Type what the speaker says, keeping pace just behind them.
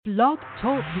Blog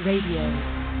Talk Radio.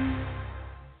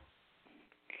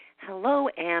 Hello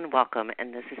and welcome,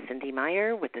 and this is Cindy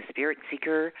Meyer with the Spirit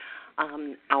Seeker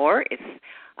Hour.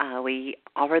 We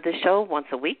offer the show once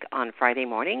a week on Friday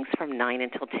mornings from 9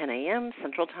 until 10 a.m.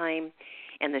 Central Time,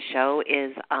 and the show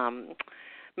is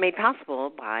made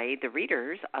possible by the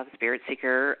readers of Spirit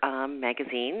Seeker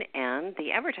magazine and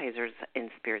the advertisers in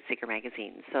Spirit Seeker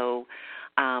magazine. So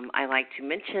I like to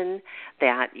mention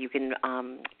that you can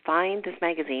find this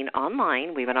magazine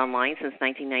online. We've been online since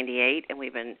 1998, and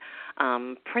we've been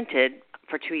printed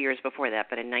for 2 years before that.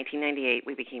 But in 1998,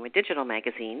 we became a digital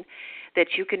magazine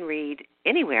that you can read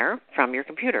anywhere from your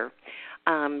computer.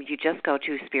 You just go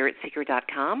to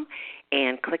spiritseeker.com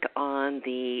and click on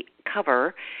the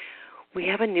cover. We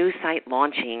have a new site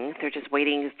launching. They're just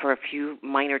waiting for a few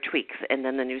minor tweaks, and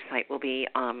then the new site will be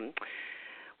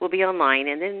online.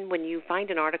 And then when you find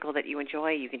an article that you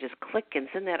enjoy, you can just click and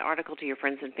send that article to your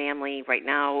friends and family. Right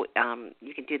now,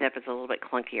 you can do that, but it's a little bit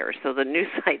clunkier. So the new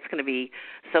site's going to be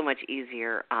so much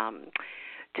easier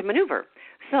to maneuver.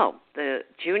 So the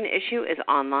June issue is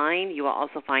online. You will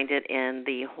also find it in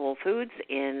the Whole Foods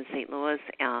in St. Louis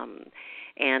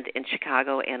and in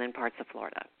Chicago and in parts of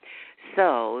Florida.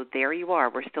 So there you are.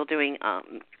 We're still doing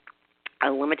a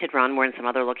limited run. We're in some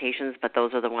other locations, but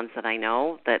those are the ones that I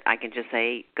know that I can just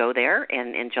say go there.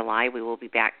 And in July we will be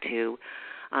back to,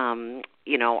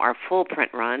 our full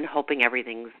print run, hoping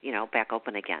everything's, back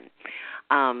open again.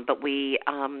 But we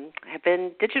have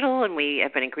been digital, and we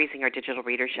have been increasing our digital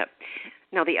readership.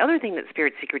 Now, the other thing that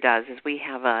Spirit Seeker does is we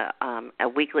have a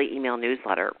weekly email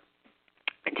newsletter.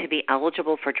 And to be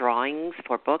eligible for drawings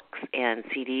for books and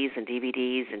CDs and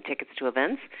DVDs and tickets to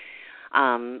events,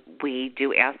 we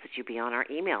do ask that you be on our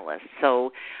email list.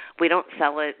 So we don't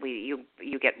sell it. You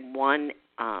get one,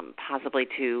 possibly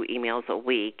two emails a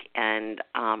week, and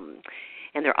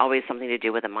they're always something to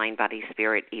do with a Mind, Body,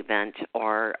 Spirit event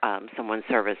or someone's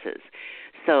services.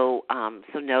 So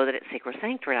know that it's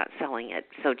sacrosanct. We're not selling it.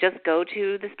 So just go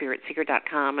to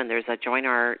thespiritseeker.com, and there's a join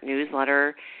our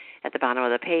newsletter at the bottom of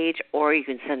the page, or you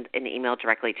can send an email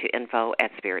directly to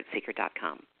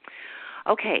info@spiritseeker.com.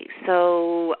 Okay,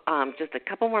 so just a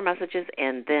couple more messages,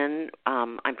 and then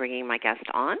I'm bringing my guest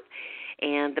on.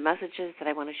 And the messages that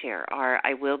I want to share are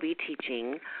I will be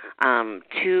teaching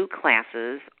 2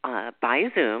 classes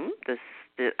by Zoom.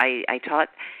 I taught,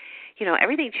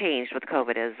 everything changed with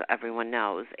COVID, as everyone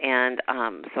knows. And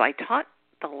so I taught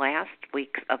the last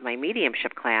weeks of my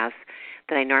mediumship class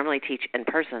that I normally teach in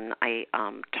person. I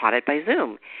taught it by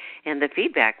Zoom, and the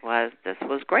feedback was this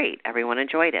was great. Everyone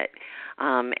enjoyed it,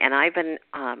 and I've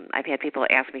had people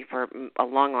ask me for a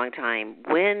long, long time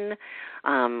when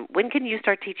can you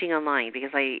start teaching online?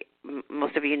 Because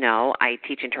most of you know I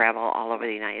teach and travel all over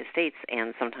the United States,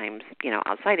 and sometimes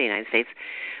outside the United States,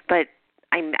 but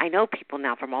I know people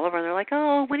now from all over, and they're like,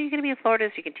 oh, when are you going to be in Florida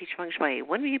so you can teach Feng Shui?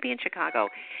 When will you be in Chicago?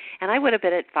 And I would have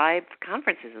been at 5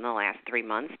 conferences in the last 3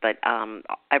 months, but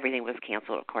everything was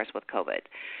canceled, of course, with COVID.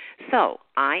 So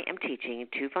I am teaching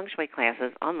 2 Feng Shui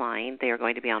classes online. They are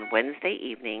going to be on Wednesday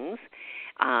evenings.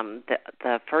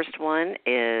 The first one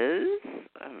is,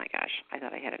 oh, my gosh, I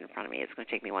thought I had it in front of me. It's going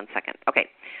to take me 1 second. Okay.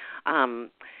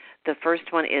 The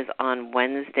first one is on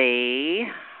Wednesday.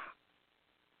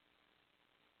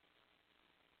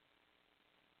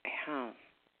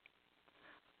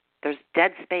 There's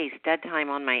dead space, dead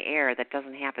time on my air. That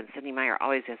doesn't happen. Cindy Meyer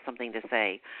always has something to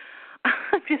say.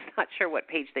 I'm just not sure what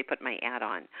page they put my ad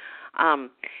on.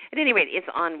 At any rate, it's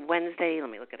on Wednesday. Let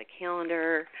me look at a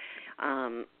calendar.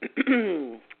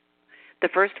 The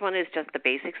first one is just the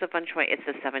basics of Feng Shui. It's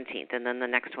the 17th, and then the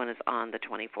next one is on the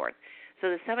 24th.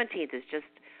 So the 17th is just,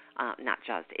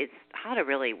 it's how to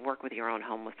really work with your own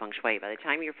home with Feng Shui. By the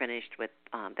time you're finished with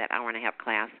that hour-and-a-half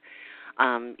class,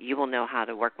 you will know how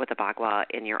to work with the Bagua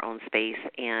in your own space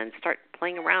and start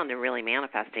playing around and really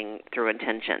manifesting through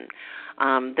intention.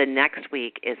 The next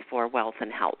week is for wealth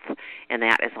and health, and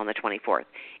that is on the 24th.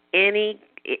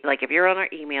 If you're on our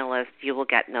email list, you will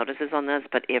get notices on this,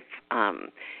 but if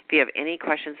you have any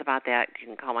questions about that, you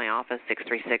can call my office,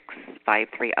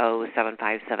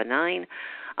 636-530-7579,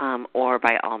 or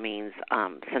by all means,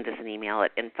 send us an email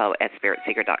at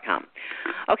info@spiritseeker.com.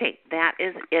 Okay, that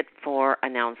is it for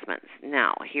announcements.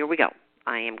 Now, here we go.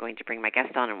 I am going to bring my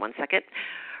guest on in 1 second.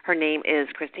 Her name is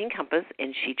Christine Compass,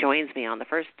 and she joins me on the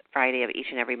first Friday of each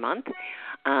and every month.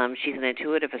 She's an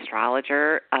intuitive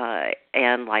astrologer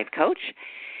and life coach.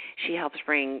 She helps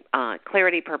bring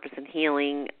clarity, purpose, and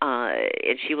healing,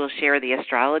 and she will share the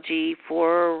astrology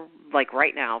for,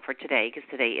 right now, for today, because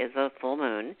today is a full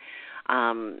moon.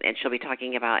 and she'll be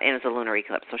talking about, and it's a lunar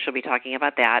eclipse, so she'll be talking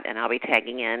about that, and I'll be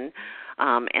tagging in.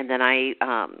 And then I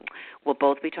will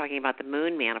both be talking about the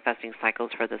moon manifesting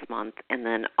cycles for this month, and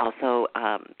then also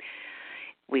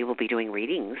we will be doing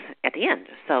readings at the end.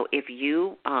 So if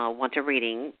you want a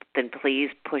reading, then please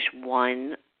push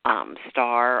one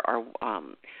star or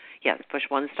push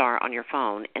one star on your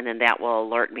phone, and then that will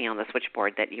alert me on the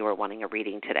switchboard that you are wanting a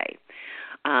reading today.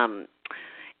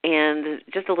 And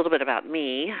just a little bit about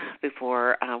me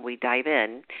before we dive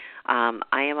in. I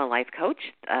am a life coach.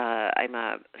 I'm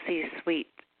a C-suite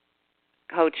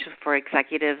coach for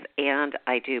executives, and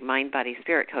I do mind, body,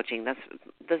 spirit coaching. This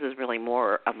is really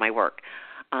more of my work,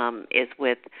 is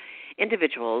with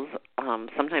individuals.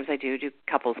 Sometimes I do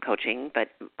couples coaching, but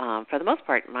for the most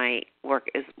part, my work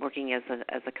is working as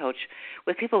a coach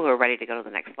with people who are ready to go to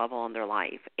the next level in their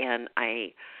life, and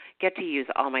I get to use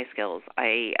all my skills.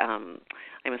 I'm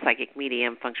a psychic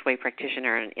medium, feng shui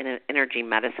practitioner, and an energy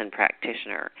medicine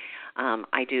practitioner.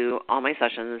 I do all my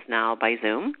sessions now by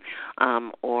Zoom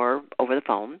or over the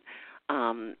phone,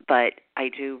 but I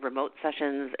do remote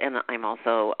sessions, and I'm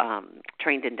also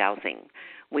trained in dowsing.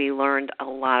 We learned a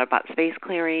lot about space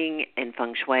clearing and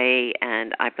feng shui,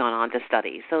 and I've gone on to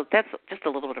study. So that's just a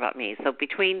little bit about me. So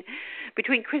between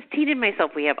Christine and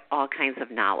myself, we have all kinds of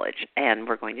knowledge, and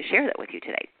we're going to share that with you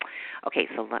today. Okay,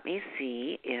 so let me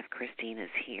see if Christine is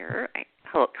here.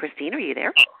 Hello, Christine, are you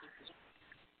there?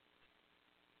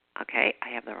 Okay, I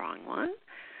have the wrong one.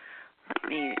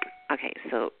 Okay,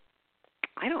 so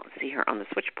I don't see her on the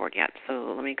switchboard yet,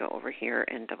 so let me go over here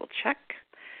and double check.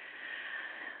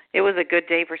 It was a good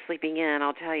day for sleeping in,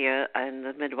 I'll tell you. In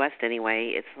the Midwest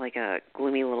anyway, it's like a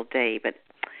gloomy little day, but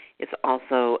it's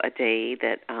also a day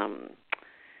that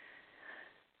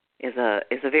is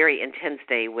a very intense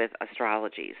day with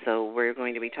astrology. So we're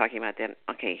going to be talking about that.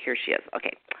 Okay, here she is.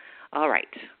 Okay. All right.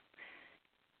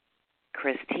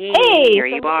 Christine, hey, here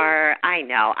you are. I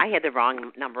know. I had the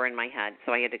wrong number in my head,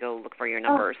 so I had to go look for your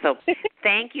number. So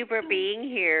thank you for being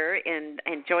here and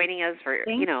joining us for,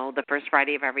 the first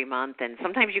Friday of every month. And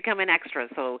sometimes you come in extra.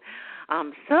 So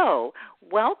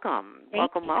welcome.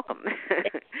 Welcome. So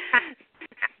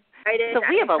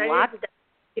we have a lot.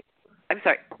 I'm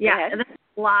sorry. Yeah, there's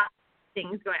a lot of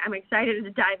things going. I'm excited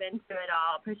to dive into it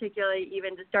all, particularly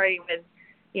even just starting with,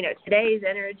 today's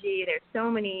energy. There's so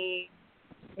many,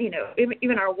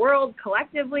 even our world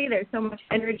collectively, there's so much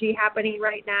energy happening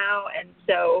right now. And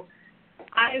so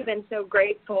I've been so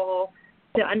grateful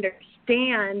to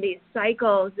understand these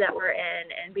cycles that we're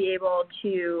in and be able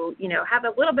to, have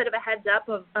a little bit of a heads up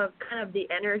of kind of the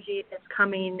energy that's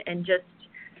coming and just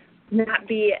not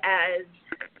be as,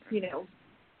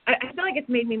 I feel like it's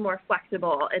made me more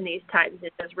flexible in these times.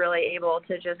 It's just really able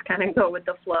to just kind of go with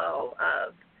the flow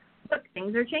of, look,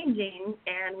 things are changing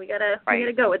and we gotta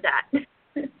go with that.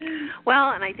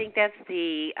 Well, and I think that's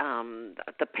the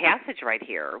passage right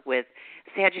here with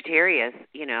Sagittarius,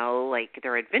 like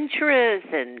they're adventurous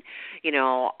and,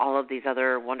 all of these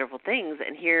other wonderful things.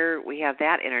 And here we have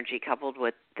that energy coupled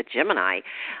with the Gemini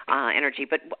energy.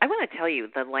 But I want to tell you,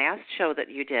 the last show that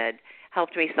you did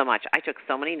helped me so much. I took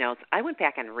so many notes. I went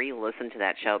back and re-listened to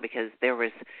that show because there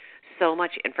was so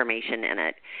much information in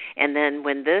it. And then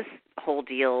when this whole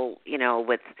deal,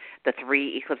 with the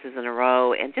 3 eclipses in a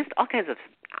row and just all kinds of,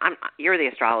 you're the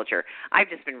astrologer. I've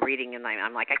just been reading and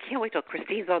I'm like, I can't wait till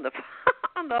Christine's on the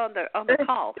on the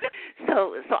call.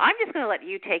 So I'm just going to let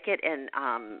you take it and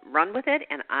run with it,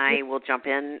 and I will jump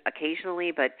in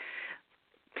occasionally, but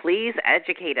please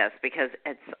educate us because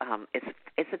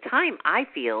it's a time I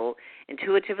feel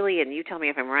intuitively, and you tell me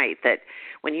if I'm right, that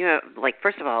when you have,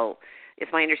 first of all,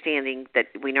 it's my understanding that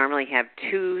we normally have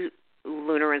 2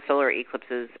 lunar and solar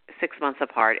eclipses 6 months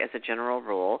apart as a general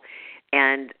rule,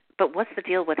 but what's the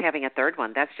deal with having a third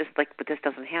one? That's just but this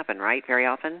doesn't happen, right, very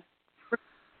often?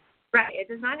 Right, it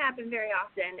does not happen very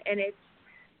often, and it's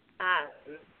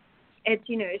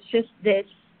just this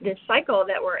cycle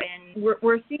that we're in.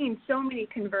 We're seeing so many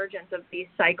convergence of these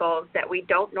cycles that we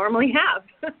don't normally have.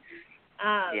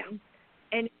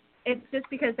 And it's just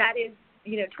because that is,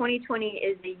 2020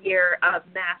 is a year of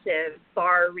massive,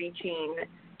 far-reaching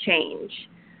change.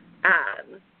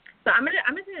 So I'm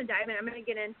just gonna dive in. I'm gonna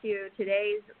get into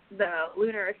the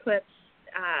lunar eclipse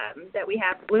that we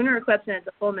have. Lunar eclipse, and it's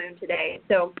a full moon today.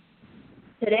 So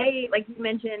today, like you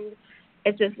mentioned,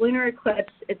 it's this lunar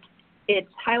eclipse.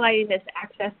 It's highlighting this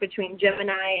axis between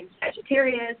Gemini and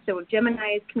Sagittarius. So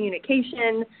Gemini is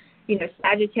communication.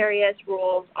 Sagittarius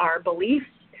rules our beliefs.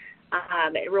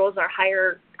 It rules our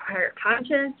higher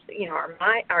conscience. Our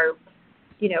mind,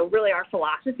 really our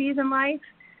philosophies in life.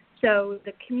 So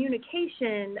the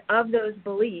communication of those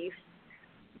beliefs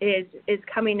is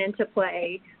coming into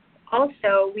play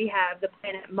also we have the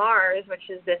planet Mars, which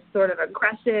is this sort of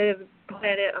aggressive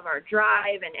planet of our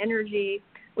drive and energy,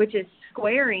 which is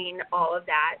squaring all of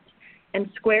that. And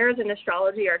squares in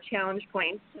astrology are challenge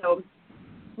points. So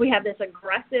we have this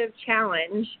aggressive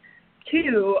challenge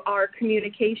to our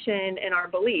communication and our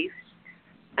beliefs.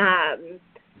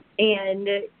 And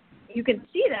you can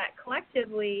see that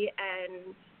collectively,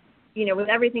 and, you know, with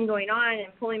everything going on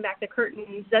and pulling back the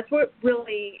curtains, that's what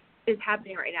really is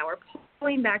happening right now. We're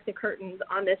pulling back the curtains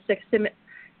on this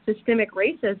systemic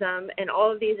racism and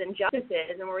all of these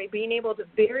injustices, and we're being able to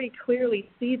very clearly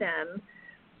see them,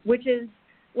 which is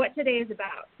what today is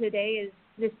about. Today is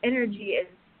this energy is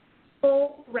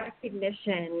full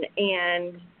recognition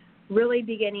and really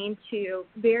beginning to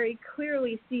very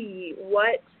clearly see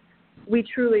what we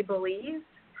truly believe,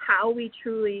 how we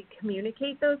truly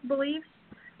communicate those beliefs,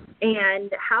 and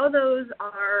how those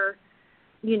are,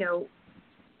 you know,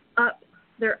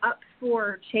 they're up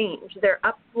for change. They're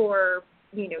up for,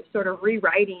 you know, sort of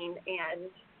rewriting and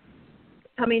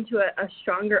coming to a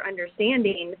stronger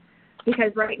understanding,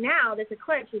 because right now this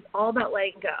eclipse is all about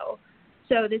letting go.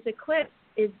 So this eclipse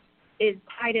is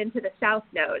tied into the South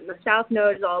Node, and the South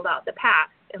Node is all about the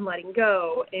past and letting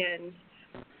go. And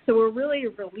so we're really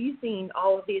releasing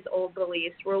all of these old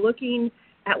beliefs. We're looking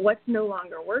at what's no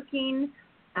longer working.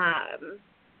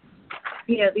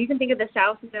 You know, you can think of the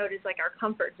South Node as like our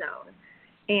comfort zone,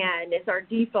 and it's our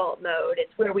default mode.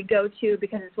 It's where we go to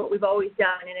because it's what we've always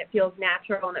done, and it feels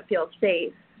natural and it feels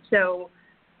safe. So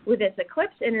with this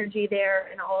eclipse energy there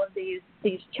and all of these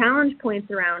challenge points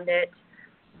around it,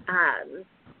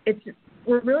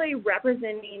 we're really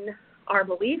representing our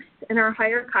beliefs and our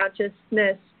higher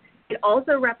consciousness. It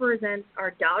also represents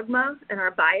our dogma and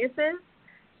our biases.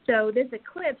 So this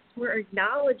eclipse, we're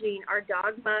acknowledging our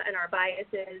dogma and our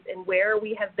biases and where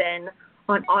we have been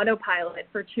on autopilot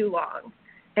for too long,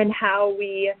 and how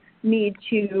we need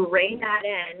to rein that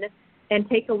in and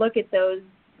take a look at those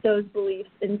beliefs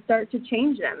and start to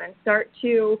change them and start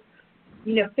to,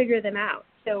 you know, figure them out.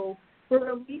 So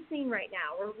we're releasing right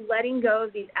now. We're letting go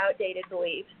of these outdated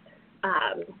beliefs,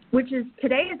 which is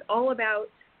today is all about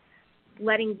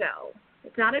letting go.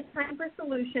 It's not a time for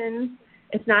solutions.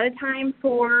 It's not a time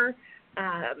for,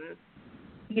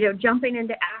 you know, jumping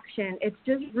into action. It's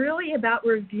just really about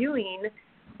reviewing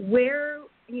where,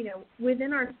 you know,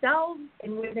 within ourselves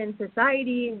and within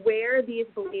society, where these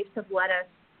beliefs have led us,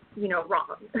 you know,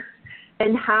 wrong.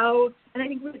 And I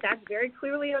think that's very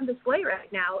clearly on display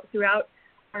right now throughout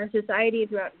our society,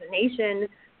 throughout the nation,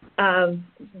 of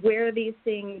where these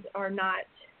things are not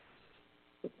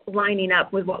lining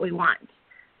up with what we want.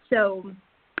 So,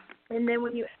 and then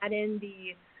when you add in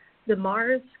the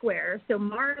Mars square, so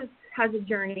Mars has a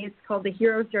journey, it's called the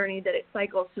hero's journey that it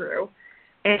cycles through.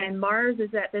 And Mars is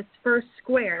at this first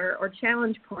square or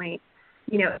challenge point,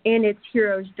 you know, in its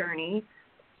hero's journey.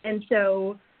 And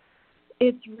so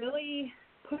it's really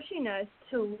pushing us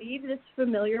to leave this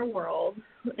familiar world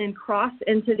and cross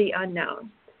into the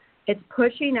unknown. It's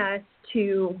pushing us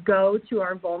to go to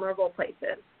our vulnerable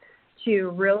places, to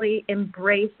really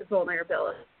embrace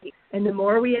vulnerability. And the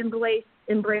more we embrace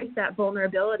that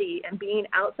vulnerability and being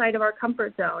outside of our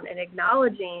comfort zone and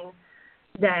acknowledging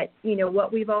that, you know,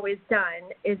 what we've always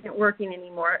done isn't working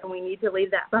anymore and we need to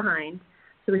leave that behind.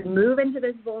 So we move into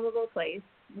this vulnerable place.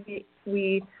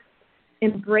 We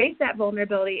embrace that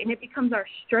vulnerability, and it becomes our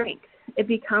strength. It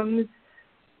becomes,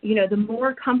 you know, the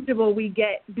more comfortable we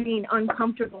get being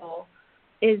uncomfortable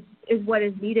is what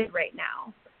is needed right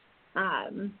now.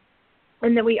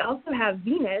 And then we also have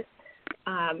Venus.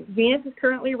 Venus is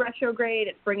currently retrograde.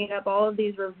 It's bringing up all of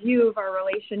these review of our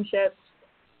relationships.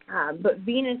 But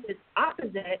Venus is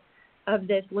opposite of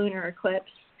this lunar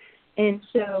eclipse. And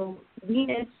so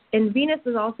Venus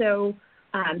is also,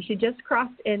 she just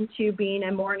crossed into being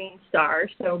a morning star.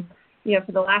 So, you know,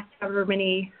 for the last however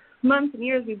many months and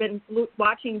years, we've been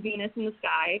watching Venus in the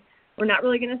sky. We're not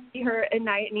really going to see her at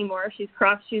night anymore. She's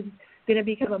going to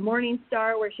become a morning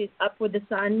star where she's up with the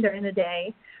sun during the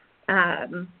day.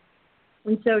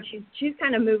 And so she's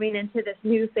kind of moving into this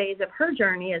new phase of her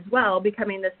journey as well,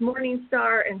 becoming this morning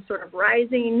star and sort of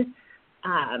rising,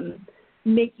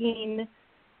 making,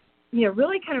 you know,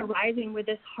 really kind of rising with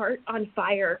this heart on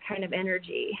fire kind of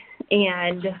energy.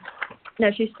 And now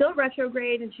she's still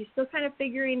retrograde and she's still kind of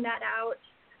figuring that out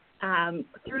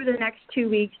through the next 2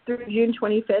 weeks, through June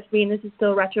 25th. Venus is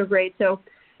still retrograde. So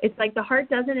it's like the heart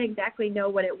doesn't exactly know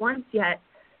what it wants yet,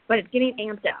 but it's getting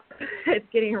amped up. It's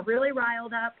getting really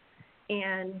riled up.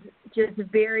 And just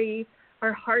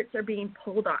our hearts are being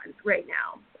pulled on right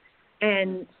now.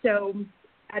 And so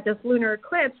at this lunar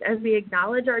eclipse, as we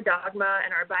acknowledge our dogma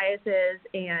and our biases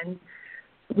and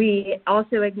We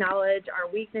also acknowledge our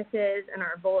weaknesses and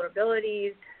our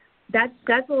vulnerabilities. That's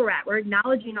where we're at. We're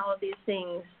acknowledging all of these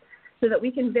things so that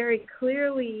we can very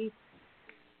clearly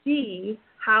see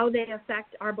how they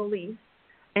affect our beliefs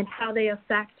and how they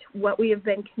affect what we have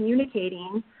been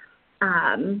communicating.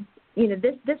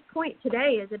 This point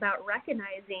today is about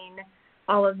recognizing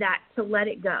all of that, to let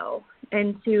it go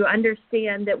and to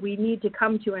understand that we need to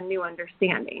come to a new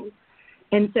understanding.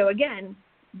 And so again,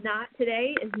 not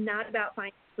today is not about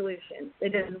finding solutions.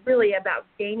 It is really about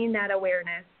gaining that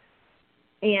awareness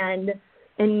and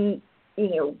letting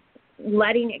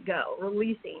it go,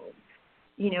 releasing.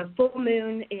 Full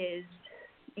moon is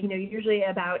usually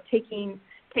about taking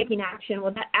action.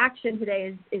 Well, that action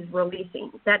today is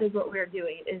releasing. That is what we're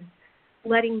doing, is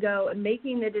letting go and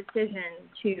making the decision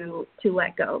to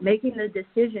let go, making the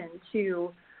decision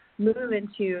to move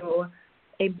into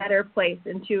a better place,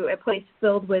 into a place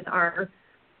filled with our,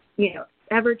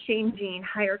 ever-changing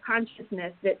higher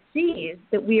consciousness that sees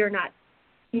that we are not,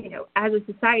 as a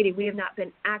society, we have not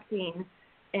been acting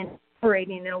and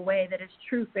operating in a way that is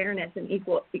true fairness and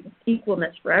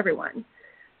equalness for everyone.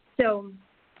 So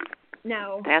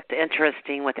now, that's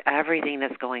interesting with everything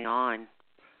that's going on.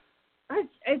 Like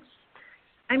I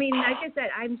said,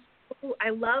 I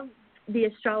love the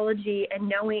astrology and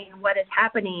knowing what is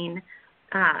happening,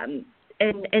 and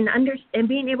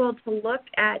being able to look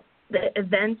at the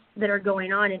events that are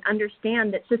going on and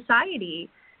understand that society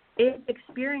is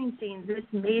experiencing this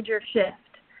major shift.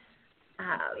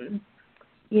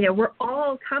 We're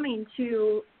all coming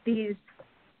to these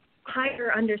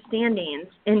higher understandings,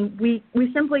 and we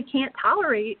simply can't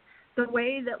tolerate the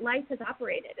way that life has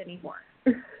operated anymore.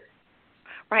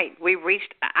 Right. We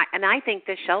reached, and I think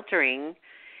the sheltering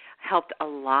helped a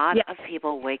lot of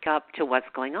people wake up to what's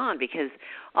going on, because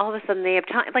all of a sudden they have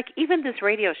time. Like even this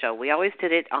radio show, we always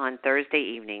did it on Thursday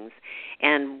evenings,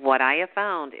 and what I have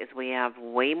found is we have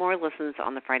way more listens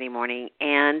on the Friday morning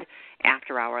and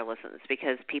after-hour listens,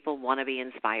 because people want to be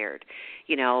inspired.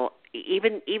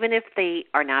 Even if they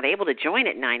are not able to join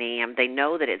at 9 a.m., they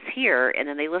know that it's here, and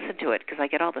then they listen to it because I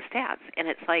get all the stats, and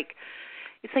it's like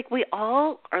we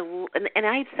all are, and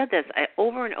I've said this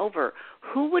over and over,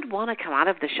 who would want to come out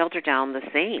of the shelter down the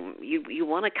same? You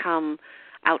want to come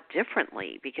out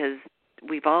differently, because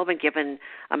we've all been given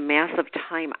a massive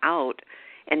time out,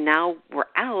 and now we're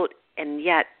out, and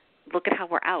yet look at how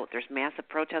we're out. There's massive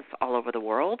protests all over the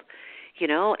world,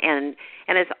 and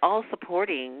it's all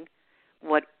supporting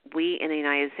what we in the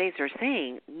United States are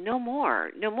saying. No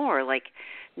more, like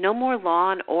no more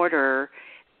law and order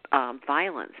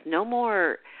violence, no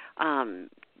more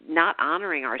not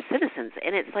honoring our citizens.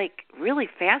 And it's like really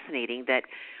fascinating that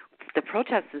the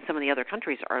protests in some of the other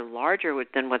countries are larger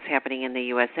than what's happening in the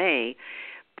USA.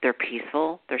 They're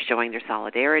peaceful. They're showing their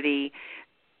solidarity.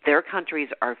 Their countries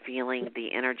are feeling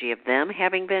the energy of them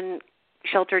having been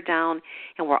sheltered down,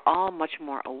 and we're all much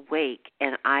more awake.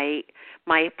 And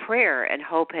my prayer and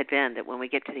hope had been that when we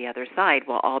get to the other side,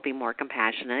 we'll all be more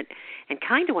compassionate and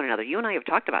kind to one another. You and I have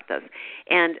talked about this.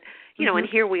 And, and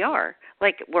here we are.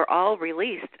 Like, we're all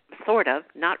released, sort of,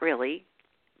 not really.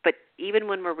 But even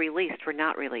when we're released, we're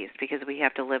not released, because we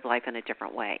have to live life in a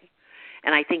different way.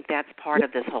 And I think that's part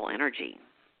of this whole energy.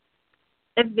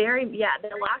 The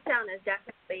lockdown has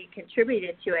definitely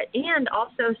contributed to it, and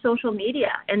also social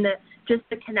media and the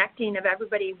connecting of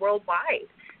everybody worldwide.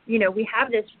 We have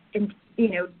this,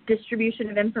 distribution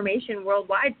of information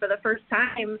worldwide for the first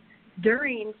time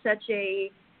during such a,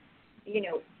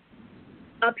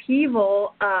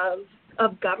 upheaval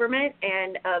of government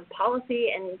and of policy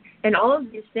and all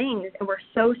of these things, and we're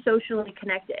so socially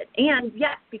connected. And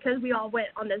yes, because we all went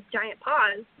on this giant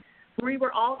pause, we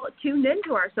were all tuned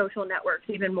into our social networks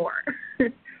even more.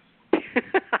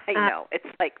 I know. It's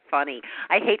like funny.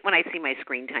 I hate when I see my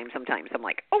screen time sometimes. I'm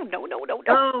like, oh, no.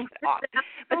 Oh.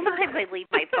 But sometimes I leave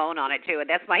my phone on it too, and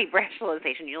that's my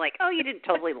rationalization. You're like, oh, you didn't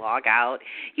totally log out.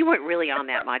 You weren't really on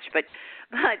that much. But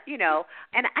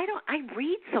and I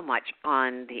read so much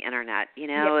on the internet,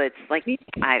 It's like,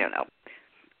 I don't know.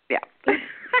 Yeah.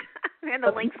 And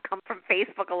the links come from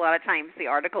Facebook a lot of times, the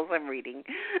articles I'm reading.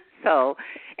 So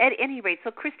at any rate,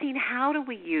 Christine, how do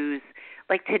we use,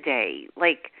 like today,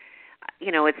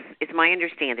 it's my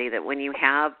understanding that when you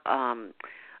have an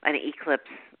eclipse,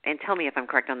 and tell me if I'm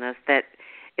correct on this, that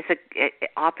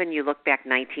often you look back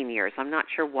 19 years. I'm not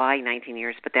sure why 19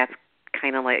 years, but that's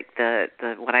kind of like the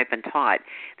what I've been taught,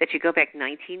 that you go back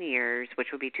 19 years, which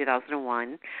would be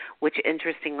 2001, which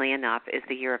interestingly enough is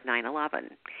the year of 9/11.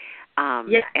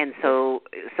 And so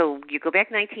you go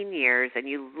back 19 years and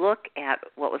you look at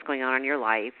what was going on in your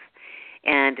life,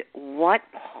 and what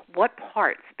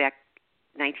parts back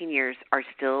 19 years are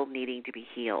still needing to be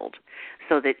healed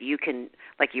so that you can,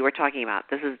 like you were talking about,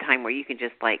 this is a time where you can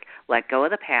just like let go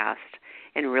of the past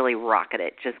and really rocket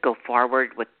it. Just go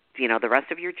forward with, the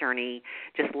rest of your journey.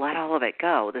 Just let all of it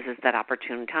go. This is that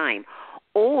opportune time.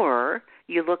 Or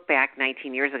you look back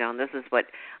 19 years ago, and this is what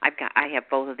I have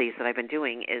both of these that I've been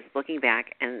doing, is looking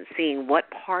back and seeing what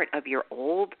part of your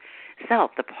old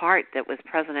self, the part that was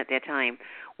present at that time,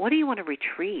 what do you want to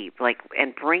retrieve,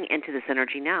 and bring into this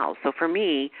energy now? So for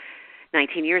me,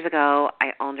 19 years ago,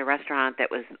 I owned a restaurant that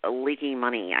was leaking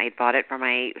money. I had bought it for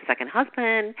my second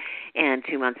husband, and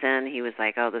 2 months in, he was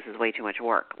like, oh, this is way too much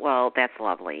work. Well, that's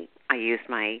lovely. I used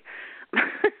my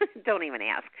don't even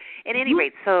ask. At any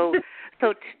rate, so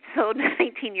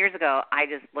 19 years ago, I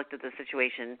just looked at the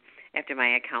situation after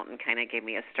my accountant kind of gave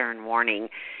me a stern warning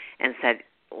and said,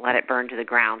 let it burn to the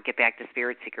ground, get back to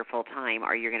Spirit Seeker full time,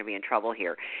 or you're going to be in trouble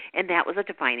here. And that was a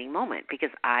defining moment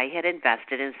because I had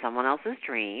invested in someone else's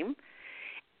dream,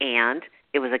 and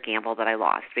it was a gamble that I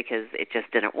lost because it just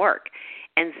didn't work.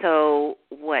 And so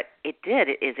what it did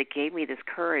is it gave me this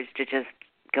courage to just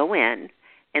go in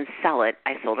and sell it.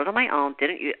 I sold it on my own.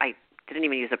 I didn't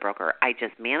even use a broker. I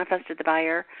just manifested the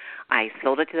buyer. I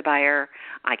sold it to the buyer.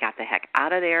 I got the heck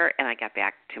out of there, and I got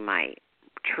back to my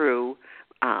true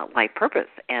life purpose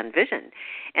and vision.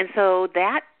 And so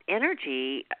that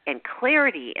energy and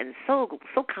clarity and so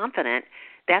confident,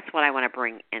 that's what I want to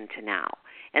bring into now.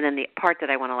 And then the part that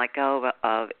I want to let go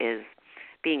of is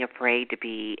being afraid to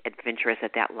be adventurous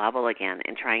at that level again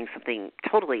and trying something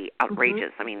totally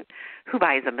outrageous. I mean, who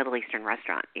buys a Middle Eastern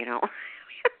restaurant,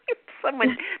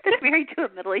 Someone that's married to a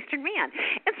Middle Eastern man.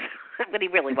 And so, but he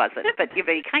really wasn't. But he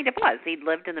kind of was. He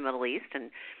lived in the Middle East and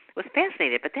was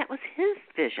fascinated, but that was his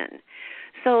vision.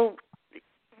 So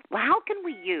how can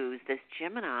we use this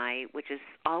Gemini, which is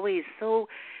always so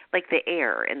like the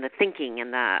air and the thinking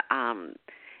and the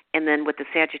and then with the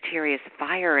Sagittarius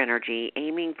fire energy,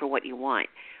 aiming for what you want.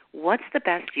 What's the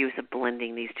best use of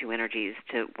blending these two energies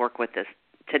to work with this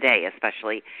today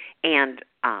especially and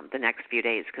the next few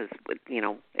days? Because,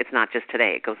 it's not just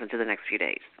today. It goes into the next few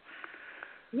days.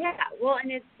 Yeah, well,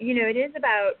 and it's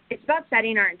about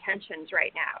setting our intentions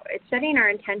right now. It's setting our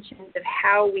intentions of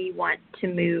how we want to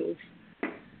move.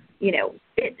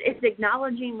 It's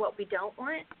acknowledging what we don't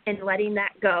want and letting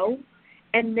that go,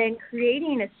 and then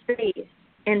creating a space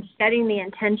and setting the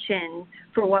intention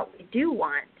for what we do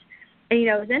want. And,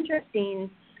 it's interesting.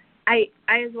 I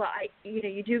as well,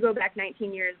 you do go back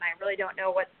 19 years, and I really don't know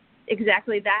what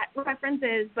exactly that reference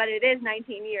is, but it is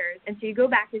 19 years. And so you go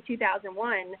back to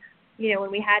 2001,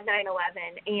 when we had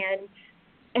 9/11,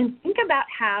 and think about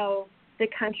how the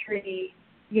country,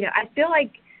 I feel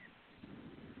like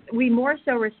we more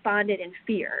so responded in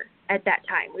fear at that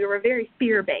time. We were very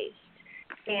fear-based.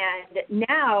 And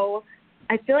now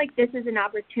I feel like this is an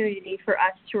opportunity for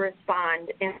us to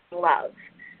respond in love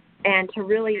and to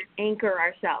really anchor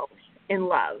ourselves in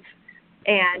love.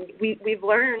 And we've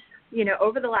learned,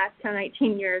 over the last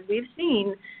 19 years, we've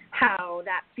seen how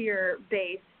that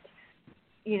fear-based,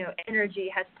 energy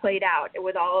has played out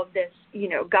with all of this,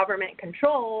 government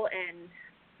control and,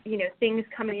 things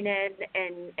coming in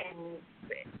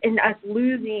and us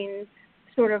losing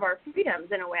sort of our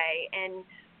freedoms in a way.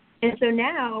 And so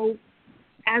now,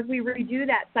 as we redo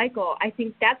that cycle, I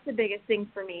think that's the biggest thing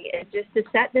for me, is just to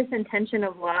set this intention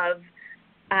of love,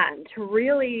 to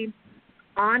really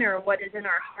honor what is in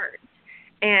our heart,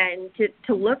 and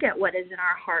to look at what is in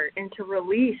our heart, and to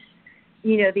release,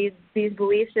 these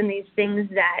beliefs and these things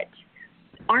that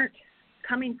aren't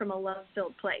coming from a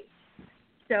love-filled place.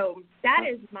 So that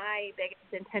is my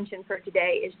biggest intention for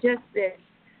today, is just this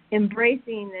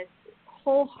embracing this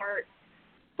whole heart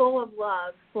full of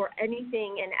love for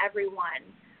anything and everyone.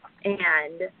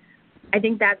 And I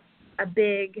think that's a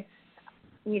big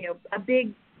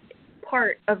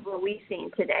part of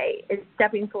releasing today, is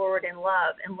stepping forward in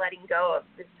love and letting go of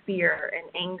this fear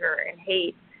and anger and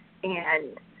hate.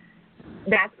 And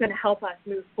that's going to help us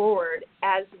move forward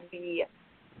as we,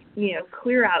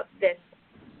 clear out this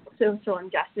social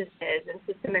injustices and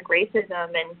systemic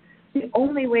racism. And the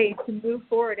only way to move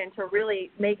forward and to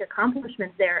really make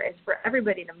accomplishments there is for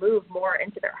everybody to move more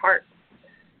into their hearts.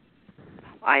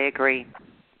 I agree.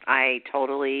 I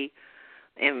totally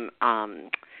am.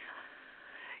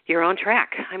 You're on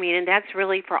track. I mean, and that's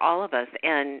really for all of us.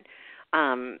 And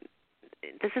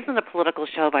this isn't a political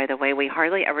show, by the way. We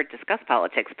hardly ever discuss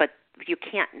politics, but you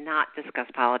can't not discuss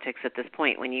politics at this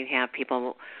point when you have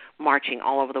people marching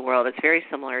all over the world. It's very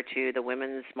similar to the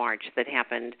Women's March that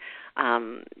happened,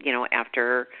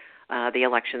 after the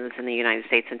elections in the United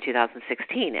States in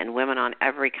 2016, and women on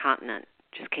every continent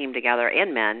just came together,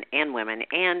 and men and women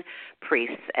and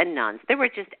priests and nuns. There were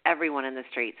just everyone in the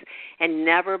streets, and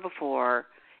never before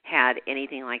had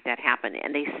anything like that happen.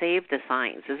 And they saved the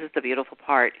signs. This is the beautiful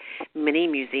part. Many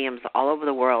museums all over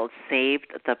the world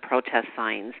saved the protest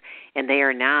signs, and they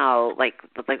are now like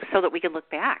so that we can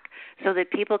look back, so that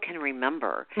people can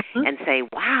remember and say,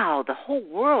 wow, the whole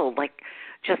world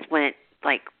just went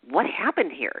what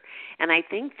happened here? And I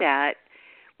think that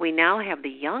we now have the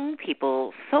young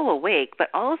people so awake, but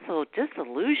also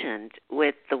disillusioned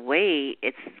with the way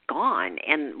it's gone.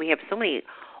 And we have so many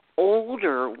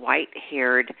older,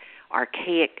 white-haired,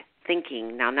 archaic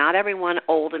thinking. Now, not everyone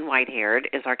old and white-haired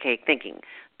is archaic thinking.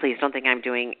 Please don't think I'm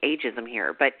doing ageism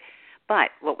here. But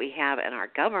what we have in our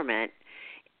government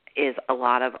is a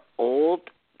lot of old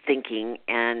thinking,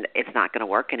 and it's not going to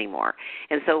work anymore.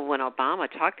 And so when Obama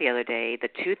talked the other day, the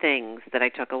two things that I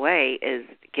took away is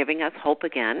giving us hope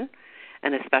again,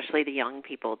 and especially the young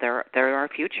people. They're our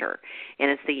future. And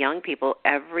it's the young people,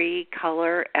 every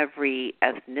color, every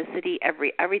ethnicity,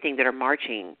 everything that are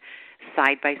marching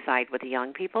side by side with the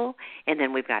young people, and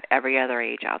then we've got every other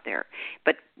age out there.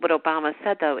 But what Obama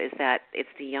said, though, is that it's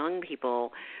the young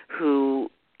people who,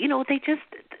 they just,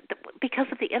 because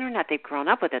of the Internet, they've grown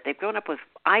up with it. They've grown up with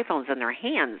iPhones in their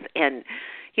hands, and,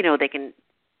 they can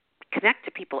connect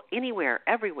to people anywhere,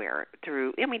 everywhere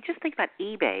through, just think about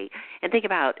eBay and think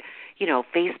about,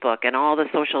 Facebook and all the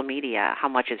social media, how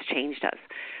much it's changed us.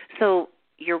 So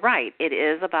you're right. It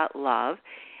is about love.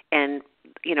 And,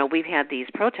 we've had these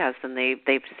protests, and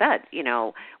they've said,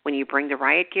 when you bring the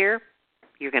riot gear,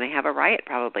 you're going to have a riot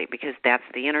probably, because that's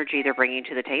the energy they're bringing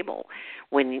to the table.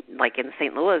 When, like in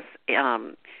St. Louis,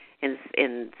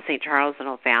 in St. Charles and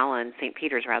O'Fallon, St.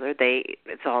 Peter's rather,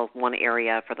 it's all one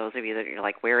area. For those of you that you're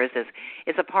like, where is this?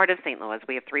 It's a part of St. Louis.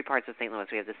 We have three parts of St. Louis.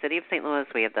 We have the city of St. Louis,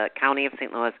 we have the county of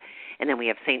St. Louis, and then we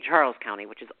have St. Charles County,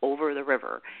 which is over the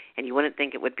river. And you wouldn't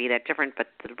think it would be that different, but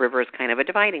the river is kind of a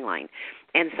dividing line.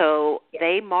 And so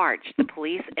they marched, the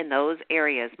police in those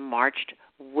areas marched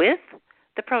with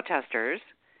the protesters.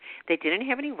 They didn't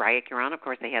have any riot gear on. Of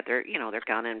course, they had their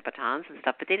gun and batons and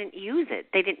stuff, but they didn't use it.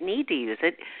 They didn't need to use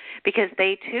it, because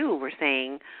they too were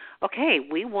saying, okay,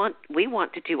 we want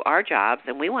to do our jobs,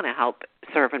 and we want to help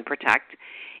serve and protect,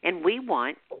 and we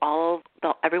want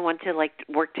everyone to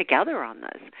work together on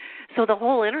this. So the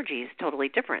whole energy is totally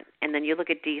different. And then you look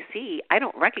at D.C. I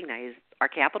don't recognize our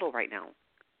capital right now.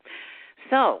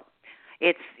 So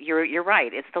you're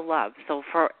right. It's the love. So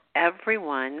for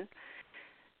everyone,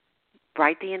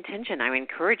 write the intention. I would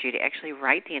encourage you to actually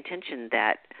write the intention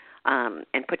that,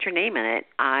 and put your name in it.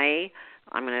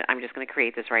 I'm just going to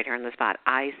create this right here on the spot.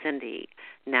 I, Cindy,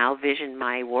 now vision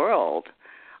my world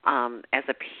as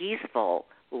a peaceful,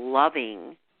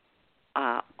 loving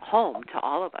home to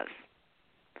all of us.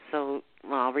 So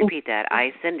I'll repeat that.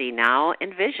 I, Cindy, now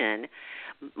envision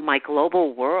my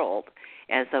global world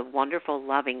as a wonderful,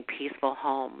 loving, peaceful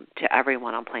home to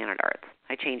everyone on planet Earth.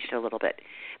 I changed it a little bit.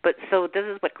 But so this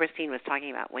is what Christine was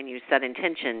talking about. When you set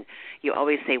intention, you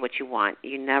always say what you want.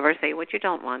 You never say what you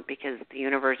don't want, because the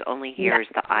universe only hears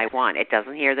the I want. It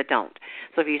doesn't hear the don't.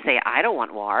 So if you say, I don't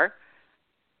want war,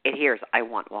 it hears I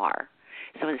want war.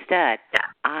 So instead,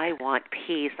 I want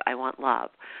peace, I want love.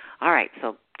 All right,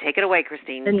 so take it away,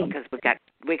 Christine, because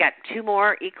we got two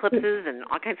more eclipses and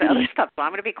all kinds of other stuff, so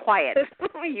I'm going to be quiet.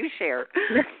 You share.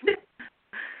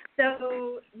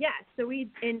 So we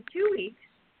in 2 weeks,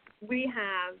 we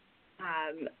have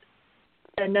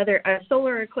a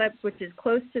solar eclipse, which is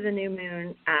close to the new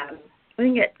moon. I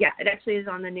think it actually is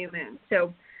on the new moon.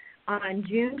 So on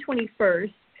June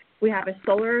 21st, we have a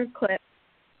solar eclipse.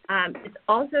 It's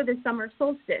also the summer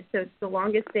solstice, so it's the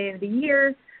longest day of the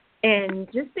year. And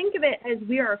just think of it as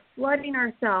we are flooding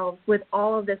ourselves with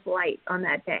all of this light on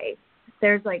that day.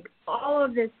 There's all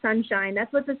of this sunshine.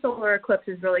 That's what the solar eclipse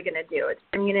is really going to do. It's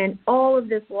bringing in all of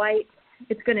this light.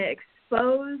 It's going to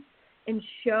expose and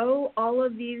show all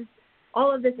of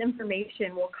this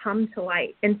information will come to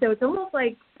light. And so it's almost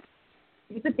like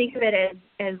you could think of it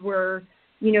as we're,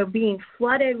 being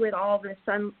flooded with all this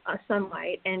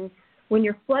sunlight. And when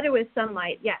you're flooded with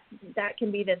sunlight, yes, that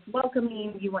can be this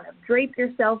welcoming. You want to drape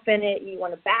yourself in it. You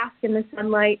want to bask in the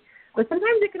sunlight. But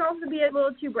sometimes it can also be a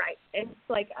little too bright. And it's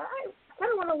like, I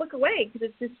don't want to look away because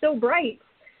it's just so bright.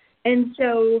 And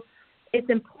so it's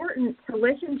important to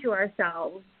listen to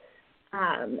ourselves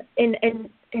and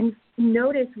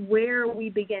notice where we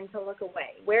begin to look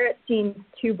away, where it seems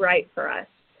too bright for us,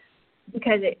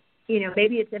 because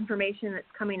maybe it's information that's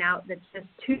coming out that's just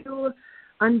too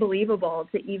unbelievable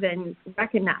to even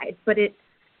recognize. But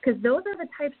because those are the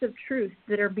types of truths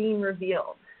that are being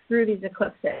revealed through these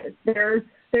eclipses. They're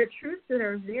they're truths that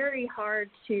are very hard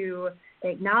to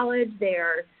acknowledge. They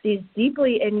are these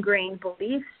deeply ingrained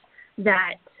beliefs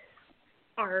that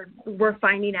we're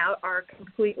finding out are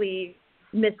completely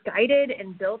misguided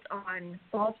and built on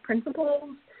false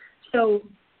principles. So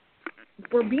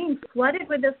we're being flooded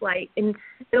with this light, and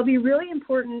it'll be really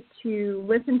important to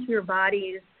listen to your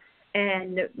bodies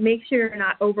and make sure you're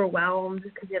not overwhelmed,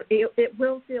 because it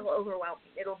will feel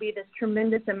overwhelming. It'll be this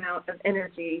tremendous amount of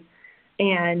energy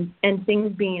and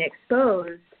things being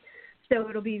exposed. So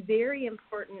it'll be very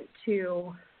important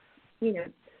to,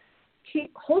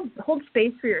 hold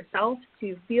space for yourself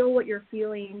to feel what you're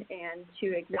feeling and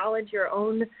to acknowledge your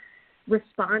own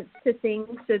response to things,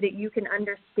 so that you can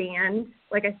understand,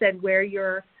 like I said, where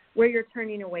you're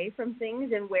turning away from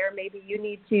things and where maybe you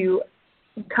need to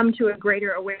come to a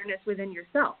greater awareness within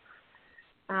yourself.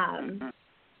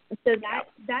 So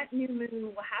that new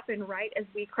moon will happen right as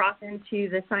we cross into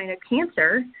the sign of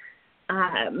Cancer.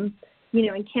 And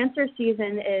Cancer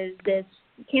season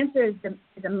Cancer is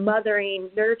a mothering,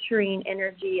 nurturing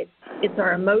energy. It's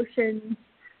our emotions,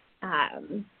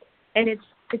 and it's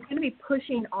going to be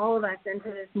pushing all of us into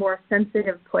this more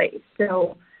sensitive place.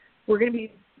 So we're going to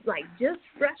be just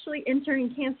freshly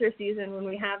entering Cancer season when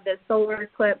we have this solar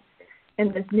eclipse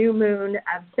and this new moon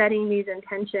of setting these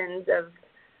intentions of,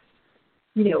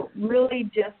 really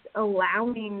just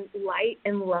allowing light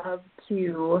and love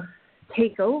to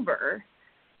take over.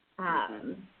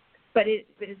 But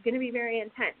it's going to be very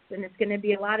intense, and it's going to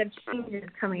be a lot of changes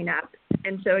coming up.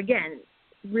 And so, again,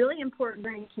 really important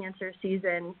during Cancer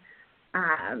season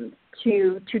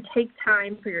to take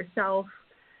time for yourself,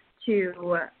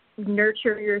 to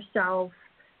nurture yourself,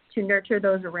 to nurture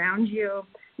those around you.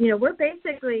 We're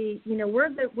basically, we're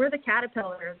the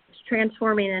caterpillar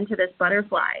transforming into this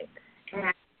butterfly.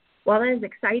 And while that is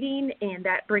exciting and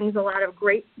that brings a lot of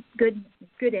great, good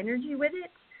energy with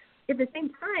it, at the same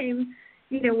time,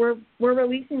 we're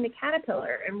releasing the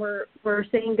caterpillar, and we're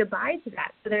saying goodbye to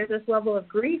that. So there's this level of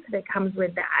grief that comes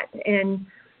with that. And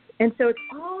so it's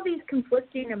all these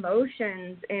conflicting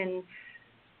emotions, and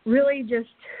really just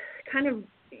kind of,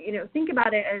 think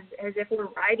about it as if we're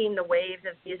riding the waves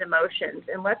of these emotions,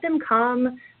 and let them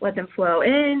come, let them flow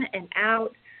in and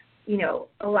out.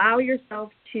 Allow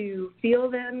yourself to feel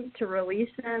them, to release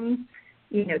them,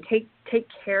 take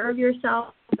care of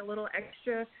yourself, a little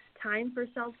extra time for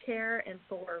self-care and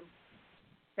for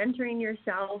centering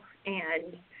yourself,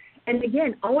 and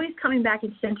again, always coming back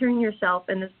and centering yourself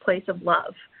in this place of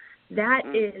love. That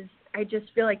is, I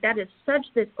just feel like that is such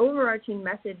this overarching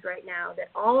message right now that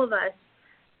all of us,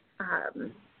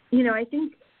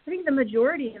 I think the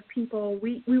majority of people,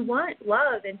 we want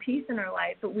love and peace in our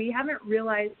life, but we haven't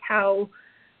realized how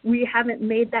we haven't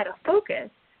made that a focus.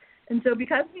 And so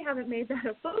because we haven't made that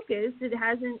a focus, it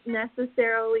hasn't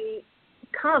necessarily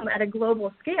come at a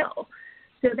global scale.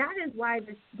 So that is why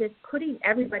this putting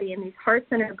everybody in these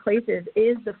heart-centered places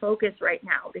is the focus right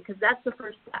now, because that's the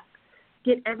first step.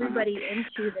 Get everybody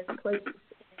into this place of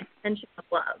intention of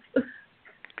love.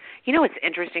 It's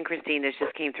interesting, Christine, this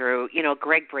just came through.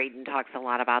 Greg Braden talks a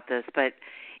lot about this, but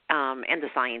and the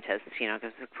scientists,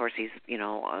 because of course he's,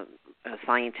 a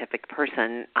scientific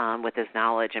person with his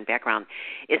knowledge and background,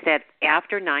 is that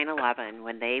after 9/11,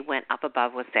 when they went up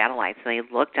above with satellites and they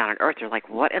looked down at Earth, they're like,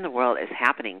 what in the world is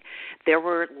happening? There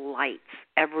were lights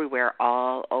everywhere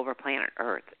all over planet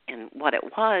Earth. And what it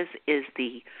was is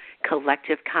the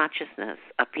collective consciousness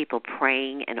of people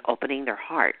praying and opening their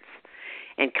hearts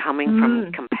and coming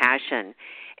from compassion.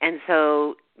 And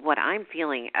so what I'm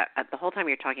feeling, the whole time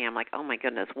you're talking, I'm like, oh my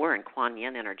goodness, we're in Kuan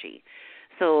Yin energy.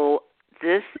 So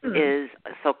this is,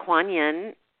 Kuan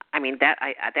Yin,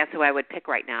 that's who I would pick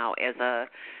right now as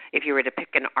if you were to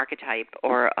pick an archetype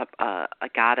or a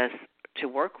goddess to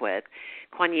work with.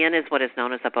 Kuan Yin is what is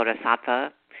known as a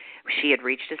bodhisattva. She had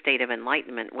reached a state of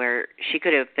enlightenment where she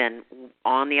could have been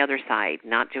on the other side,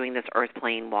 not doing this earth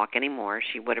plane walk anymore.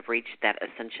 She would have reached that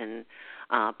ascension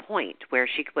point where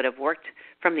she would have worked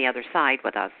from the other side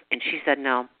with us. And she said,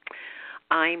 no,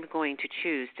 I'm going to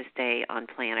choose to stay on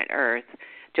planet Earth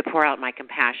to pour out my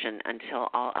compassion until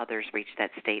all others reach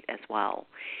that state as well.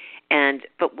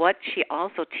 But what she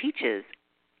also teaches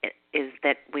is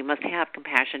that we must have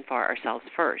compassion for ourselves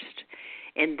first,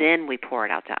 and then we pour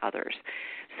it out to others.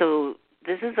 So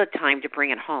this is a time to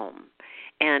bring it home.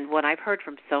 And what I've heard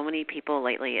from so many people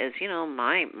lately is,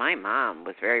 my mom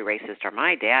was very racist, or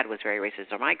my dad was very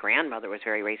racist, or my grandmother was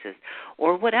very racist,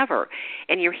 or whatever.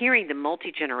 And you're hearing the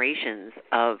multi-generations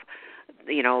of,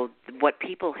 what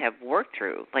people have worked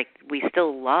through. Like, we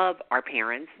still love our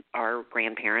parents, our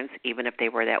grandparents, even if they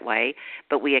were that way,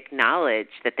 but we acknowledge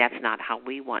that that's not how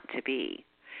we want to be.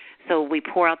 So we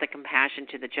pour out the compassion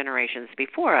to the generations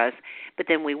before us, but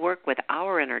then we work with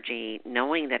our energy,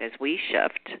 knowing that as we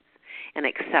shift and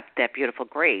accept that beautiful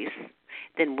grace,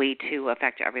 then we too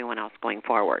affect everyone else going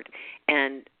forward.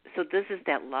 And so this is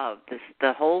that love.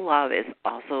 The whole love is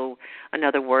also,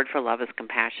 another word for love is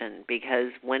compassion,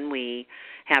 because when we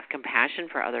have compassion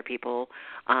for other people,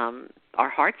 our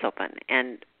hearts open.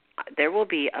 And there will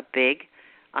be a big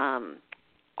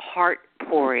heart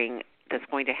pouring that's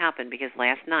going to happen, because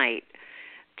last night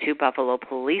 2 Buffalo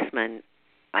policemen,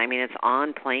 I mean, it's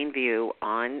on plain view,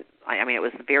 it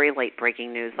was very late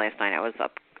breaking news last night. I was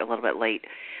up a little bit late,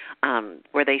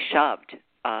 where they shoved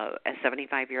a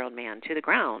 75-year-old man to the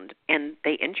ground, and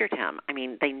they injured him. I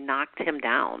mean, they knocked him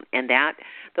down. And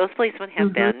those policemen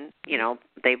have been,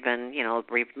 they've been,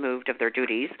 removed of their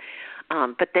duties.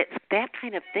 But that's that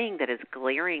kind of thing that is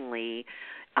glaringly,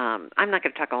 I'm not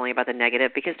going to talk only about the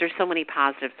negative, because there's so many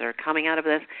positives that are coming out of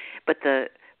this, but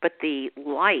the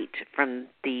light from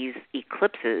these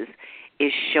eclipses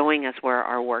is showing us where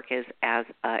our work is as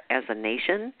a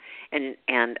nation, and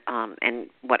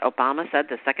what Obama said,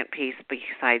 the second piece,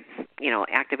 besides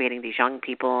activating these young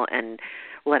people and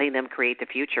letting them create the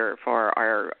future for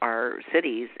our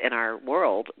cities and our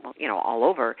world, all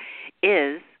over,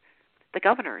 is the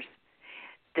governors.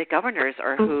 The governors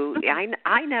are who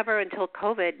I never, until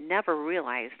COVID, never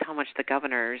realized how much the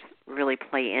governors really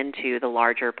play into the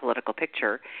larger political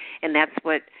picture, and that's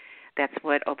what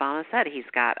Obama said. He's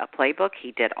got a playbook.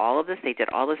 He did all of this. They did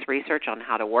all this research on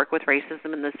how to work with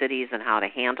racism in the cities and how to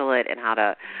handle it and how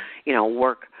to,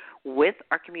 work with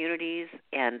our communities,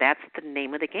 and that's the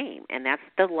name of the game, and that's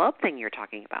the love thing you're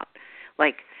talking about.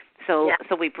 So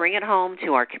we bring it home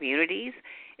to our communities,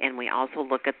 and we also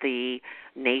look at the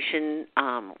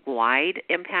nation-wide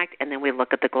impact, and then we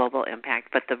look at the global impact.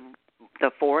 But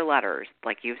the 4 letters,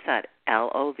 like you said,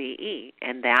 LOVE,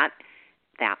 and that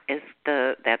is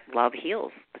that love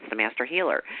heals. It's the master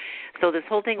healer. So this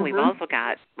whole thing we've also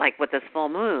got, like with this full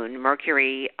moon,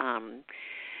 Mercury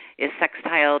is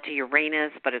sextile to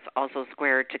Uranus, but it's also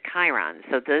square to Chiron.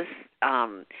 So this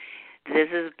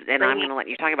is, and I'm going to let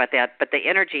you talk about that, but the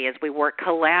energy is we work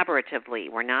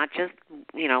collaboratively. We're not just,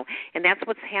 and that's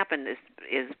what's happened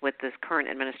is with this current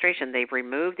administration, they've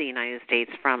removed the United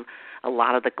States from a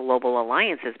lot of the global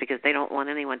alliances because they don't want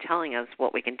anyone telling us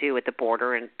what we can do at the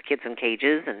border and kids in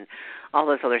cages and all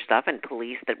this other stuff, and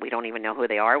police that we don't even know who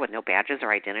they are with no badges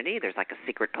or identity. There's like a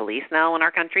secret police now in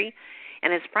our country.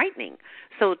 And it's frightening.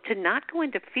 So to not go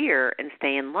into fear and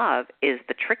stay in love is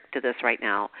the trick to this right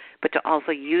now, but to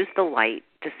also use the light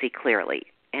to see clearly.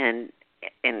 And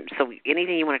so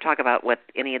anything you want to talk about with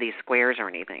any of these squares or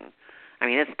anything, I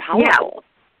mean, it's powerful. Yeah.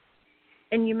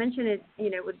 And you mentioned it,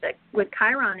 with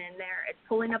Chiron in there, it's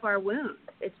pulling up our wounds.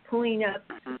 It's pulling up,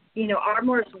 our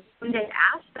more wounded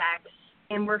aspects,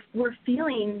 and we're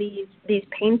feeling these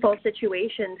painful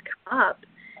situations come up,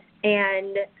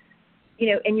 and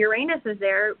and Uranus is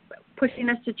there pushing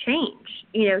us to change,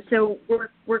 so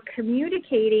we're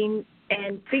communicating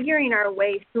and figuring our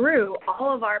way through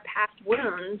all of our past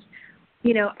wounds.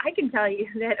 I can tell you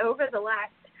that over the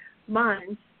last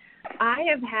month, I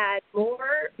have had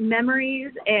more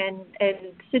memories and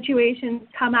situations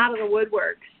come out of the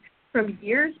woodworks from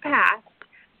years past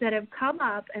that have come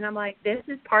up, and I'm like, this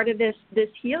is part of this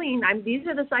healing. These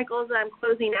are the cycles that I'm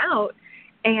closing out,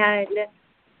 and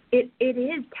it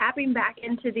is tapping back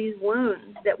into these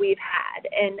wounds that we've had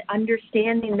and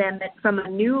understanding them from a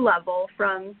new level,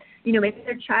 from, maybe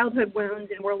they're childhood wounds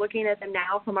and we're looking at them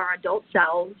now from our adult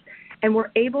selves, and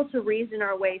we're able to reason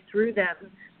our way through them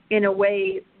in a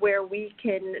way where we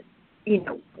can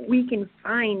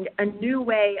find a new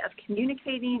way of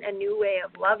communicating, a new way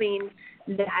of loving,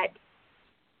 that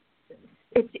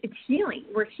it's healing.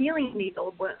 We're healing these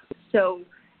old wounds. So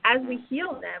as we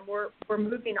heal them, we're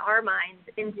moving our minds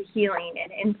into healing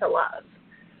and into love.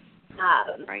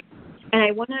 Right. And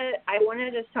I want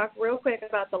to just talk real quick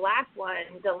about the last one,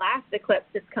 the last eclipse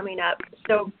that's coming up.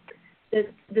 So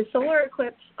the solar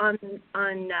eclipse on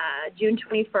June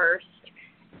 21st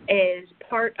is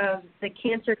part of the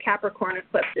Cancer Capricorn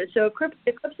eclipses. So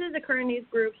eclipses occur in these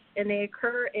groups, and they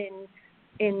occur in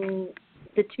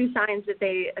the 2 signs that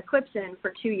they eclipse in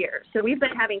for 2 years. So we've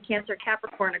been having Cancer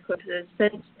Capricorn eclipses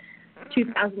since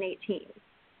 2018.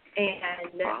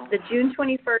 And the June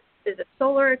 21st is a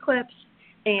solar eclipse,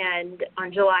 and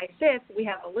on July 5th, we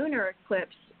have a lunar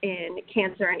eclipse in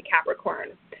Cancer and Capricorn.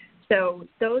 So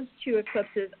those 2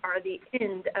 eclipses are the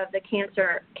end of the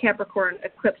Cancer Capricorn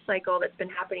eclipse cycle that's been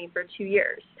happening for 2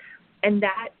 years. And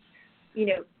that,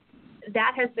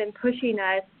 that has been pushing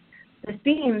us. The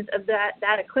themes of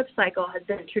that eclipse cycle has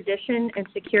been tradition and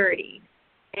security.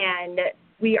 And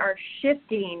we are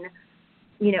shifting,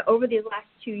 over these last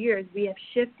 2 years, we have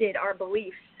shifted our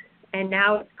beliefs, and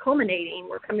now it's culminating.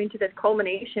 We're coming to this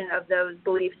culmination of those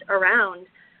beliefs around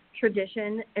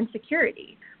tradition and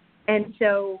security. And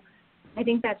so I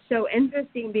think that's so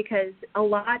interesting because a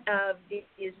lot of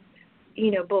these,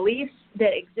 beliefs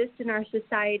that exist in our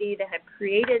society that have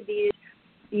created these,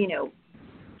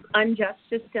 unjust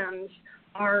systems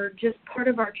are just part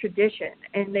of our tradition,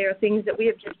 and they are things that we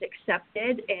have just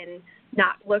accepted and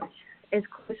not looked as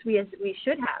closely as we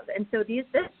should have. And so this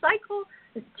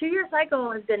 2-year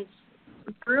cycle has been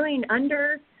brewing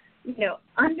under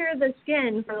the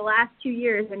skin for the last 2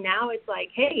 years, and now it's like,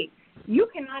 hey, you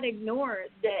cannot ignore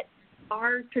that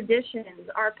our traditions,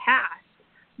 our past,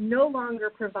 no longer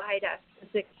provide us the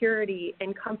security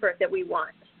and comfort that we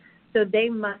want. So they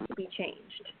must be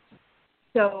changed.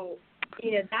 So,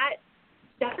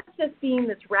 that's the theme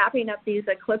that's wrapping up these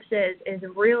eclipses, is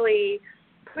really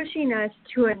pushing us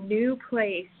to a new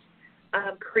place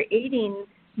of creating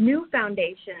new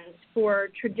foundations for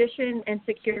tradition and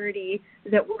security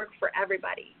that work for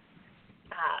everybody.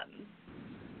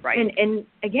 Right. And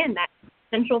again, that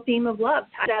central theme of love,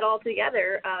 tie that all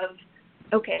together of,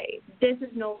 okay, this is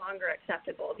no longer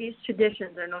acceptable. These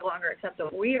traditions are no longer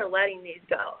acceptable. We are letting these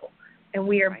go, and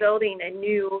we are building a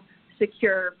new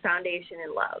secure foundation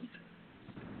in love.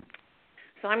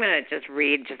 So I'm going to just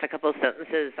read just a couple of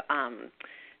sentences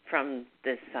from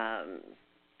this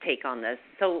take on this.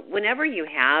 So whenever you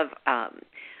have an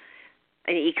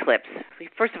eclipse,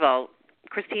 first of all,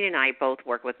 Christine and I both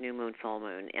work with new moon, full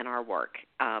moon in our work,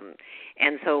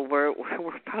 and so we're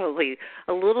probably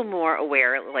a little more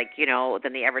aware,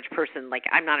 than the average person. Like,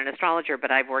 I'm not an astrologer,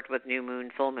 but I've worked with new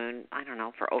moon, full moon,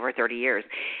 for over 30 years.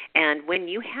 And when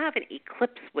you have an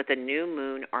eclipse with a new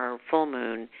moon or full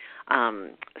moon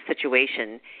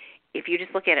situation, if you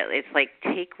just look at it, it's like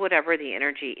take whatever the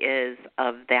energy is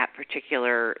of that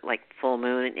particular full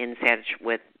moon in Sag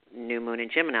with new moon in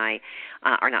Gemini,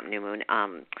 or not new moon,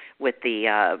 with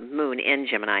the moon in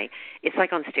Gemini. It's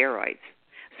like on steroids.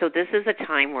 So this is a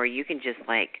time where you can just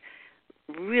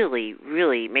really,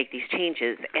 really make these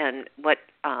changes. And what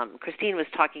Christine was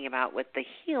talking about with the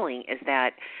healing is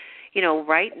that,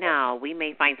 right now we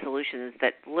may find solutions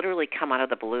that literally come out of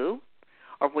the blue,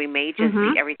 or we may just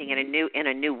see everything in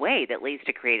a new way that leads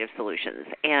to creative solutions.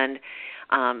 And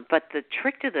but the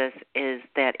trick to this is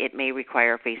that it may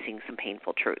require facing some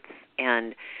painful truths.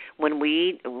 And when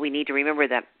we need to remember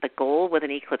that the goal with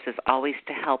an eclipse is always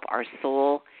to help our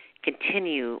soul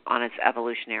continue on its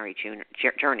evolutionary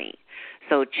journey.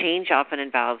 So change often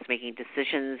involves making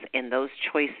decisions, and those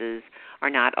choices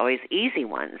are not always easy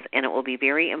ones, and it will be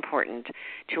very important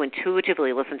to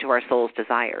intuitively listen to our soul's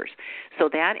desires. So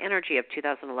that energy of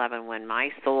 2011, when my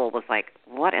soul was like,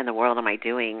 what in the world am I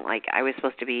doing? I was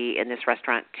supposed to be in this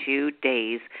restaurant 2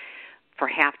 days for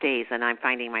half days, and I'm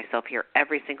finding myself here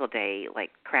every single day,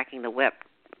 cracking the whip,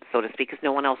 so to speak, because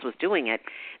no one else was doing it,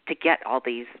 to get all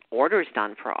these orders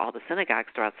done for all the synagogues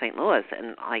throughout St. Louis.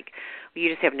 And, you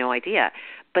just have no idea.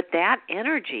 But that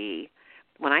energy,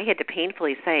 when I had to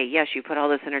painfully say, yes, you put all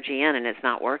this energy in and it's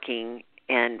not working,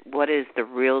 and what is the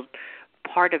real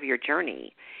part of your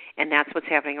journey? And that's what's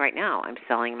happening right now. I'm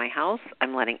selling my house.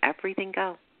 I'm letting everything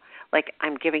go.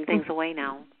 I'm giving things away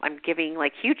now. I'm giving,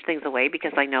 huge things away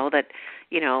because I know that,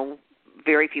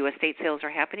 very few estate sales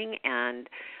are happening, and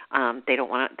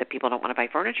the people don't want to buy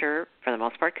furniture for the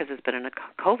most part because it's been in a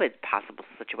COVID possible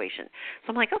situation. So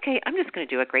I'm like, okay, I'm just going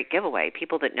to do a great giveaway.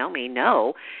 People that know me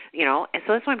know, and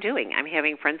so that's what I'm doing. I'm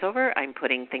having friends over. I'm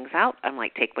putting things out. I'm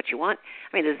like, take what you want.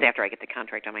 This is after I get the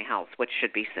contract on my house, which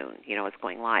should be soon. It's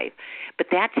going live. But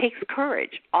that takes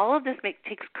courage. All of this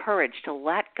takes courage to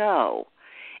let go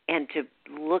and to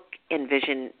look and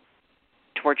vision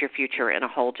towards your future in a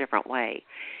whole different way.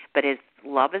 But as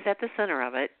love is at the center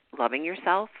of it, loving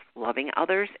yourself, loving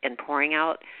others, and pouring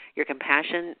out your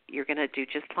compassion, you're going to do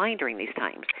just fine during these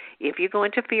times. If you go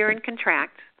into fear and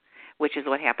contract, which is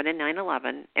what happened in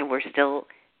 9/11, and we're still,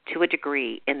 to a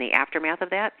degree, in the aftermath of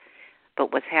that,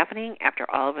 but what's happening after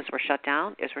all of us were shut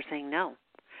down is we're saying, no,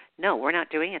 we're not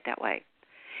doing it that way.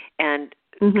 And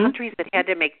countries that had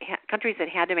to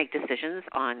make decisions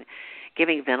on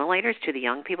giving ventilators to the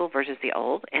young people versus the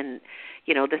old, and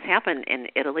this happened in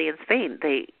Italy and Spain.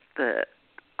 The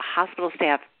hospital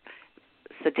staff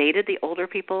sedated the older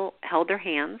people, held their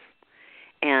hands,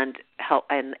 and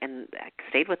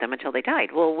stayed with them until they died.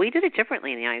 Well, we did it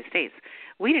differently in the United States.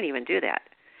 We didn't even do that.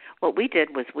 What we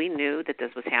did was we knew that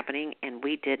this was happening, and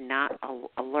we did not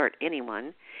alert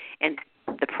anyone. And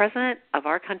the president of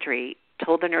our country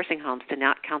told the nursing homes to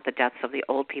not count the deaths of the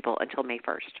old people until May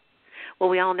 1st. Well,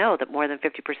 we all know that more than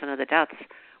 50% of the deaths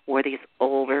were these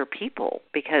older people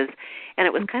and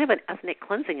it was kind of an ethnic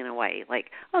cleansing in a way,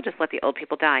 like, oh, just let the old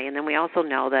people die. And then we also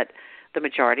know that the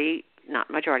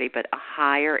but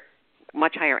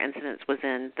much higher incidence was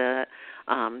in the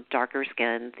darker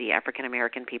skinned, the African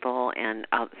American people, and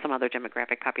some other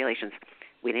demographic populations.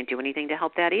 We didn't do anything to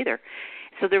help that either.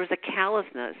 So there was a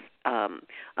callousness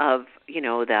of,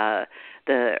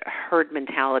 the herd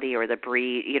mentality or the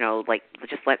breed, like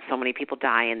just let so many people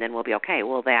die and then we'll be okay.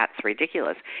 Well, that's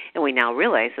ridiculous. And we now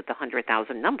realize that the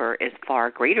 100,000 number is far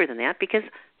greater than that because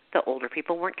the older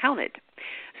people weren't counted.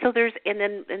 So and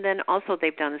then also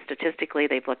they've done statistically,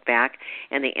 they've looked back,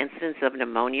 and the incidence of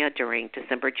pneumonia during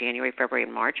December, January, February,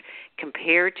 and March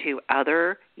compared to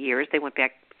other years, they went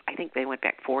back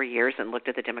 4 years and looked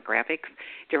at the demographics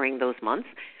during those months.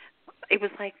 It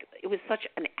was such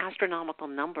an astronomical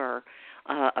number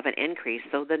of an increase.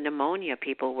 So the pneumonia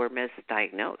people were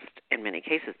misdiagnosed in many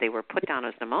cases. They were put down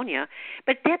as pneumonia,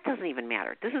 but that doesn't even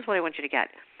matter. This is what I want you to get,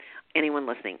 anyone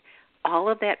listening. All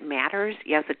of that matters,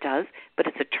 yes, it does, but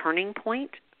it's a turning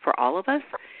point for all of us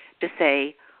to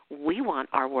say we want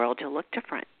our world to look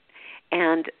different.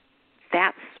 And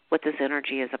that's what this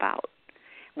energy is about.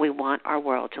 We want our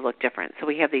world to look different. So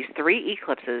we have these 3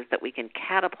 eclipses that we can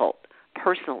catapult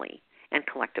personally and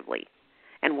collectively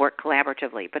and work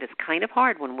collaboratively. But it's kind of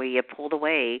hard when we have pulled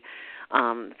away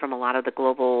from a lot of the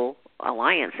global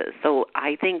alliances. So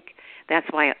I think that's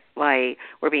why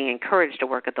we're being encouraged to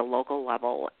work at the local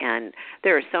level. And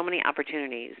there are so many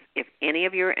opportunities. If any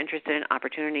of you are interested in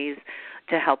opportunities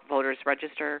to help voters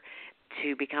register,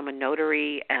 to become a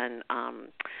notary and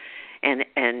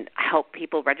help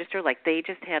people register, like they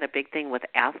just had a big thing with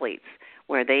athletes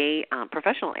where they,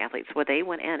 professional athletes, where they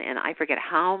went in and I forget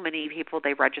how many people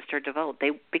they registered to vote.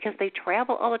 Because they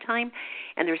travel all the time,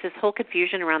 and there's this whole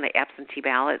confusion around the absentee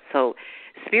ballot. So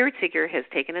Spirit Seeker has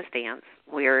taken a stance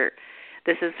where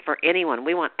this is for anyone.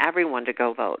 We want everyone to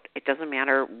go vote. It doesn't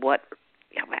matter what.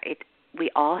 We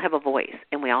all have a voice,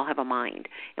 and we all have a mind,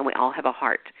 and we all have a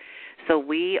heart. So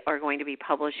we are going to be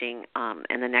publishing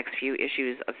in the next few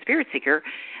issues of Spirit Seeker,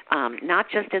 not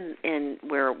just in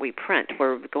where we print.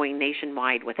 We're going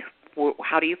nationwide with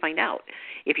how do you find out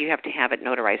if you have to have it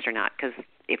notarized or not? Because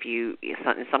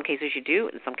in some cases you do,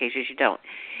 in some cases you don't.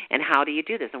 And how do you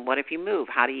do this? And what if you move?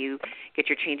 How do you get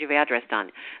your change of address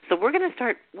done? So we're going to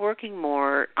start working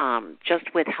more just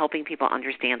with helping people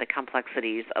understand the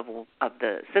complexities of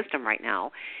the system right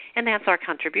now, and that's our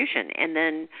contribution. And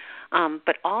then,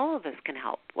 but all of us can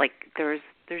help. Like there's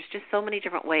just so many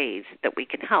different ways that we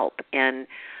can help. And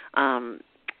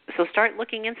so start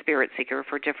looking in Spirit Seeker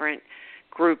for different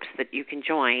groups that you can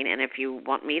join, and if you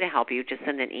want me to help you, just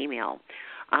send an email.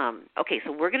 Okay,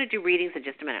 so we're going to do readings in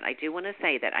just a minute. I do want to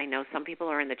say that I know some people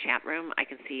are in the chat room. I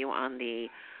can see you on the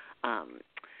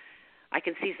I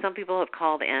can see some people have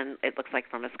called in, it looks like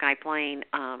from a Skype line,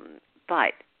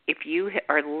 but if you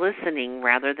are listening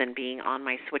rather than being on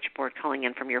my switchboard calling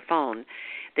in from your phone,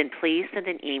 then please send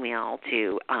an email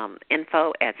to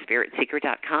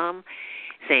info@spiritseeker.com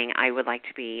saying I would like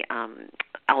to be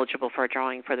eligible for a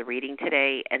drawing for the reading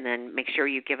today, and then make sure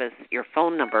you give us your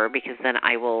phone number, because then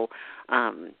I will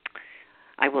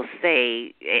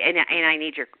say, and I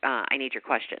need your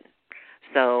question.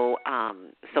 So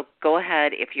go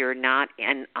ahead if you're not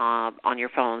on your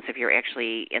phones. If you're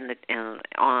actually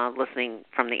listening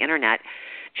from the internet,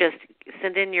 just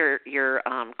send in your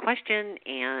question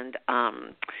and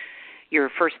your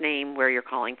first name, where you're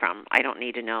calling from. I don't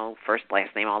need to know first,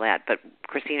 last name, all that, but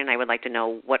Christine and I would like to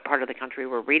know what part of the country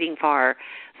we're reading for.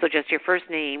 So just your first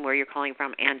name, where you're calling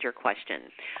from, and your question.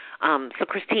 So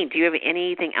Christine, do you have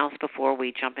anything else before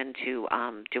we jump into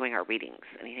doing our readings?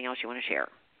 Anything else you want to share?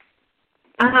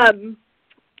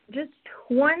 Just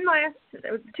two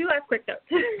last quick notes.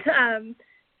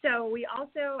 So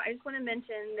I just want to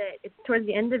mention that it's towards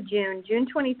the end of June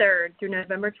 23rd through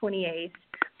November 28th,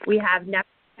 we have Neptune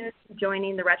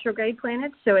joining the retrograde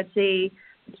planets. So it's a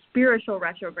spiritual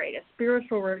retrograde, a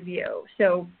spiritual review.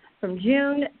 So from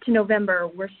June to November,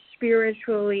 we're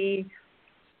spiritually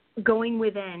going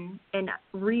within and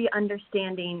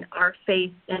re-understanding our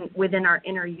faith and within our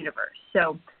inner universe.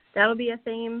 So that'll be a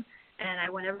theme. And I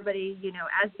want everybody,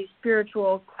 as these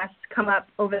spiritual quests come up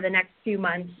over the next few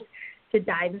months, to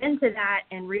dive into that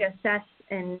and reassess.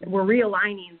 And we're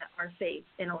realigning our faith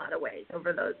in a lot of ways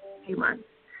over those few months.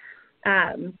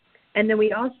 And then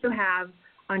we also have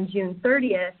on June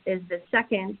 30th is the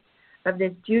second of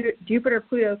this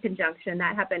Jupiter-Pluto conjunction.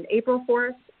 That happened April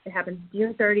 4th. It happens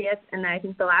June 30th. And I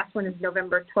think the last one is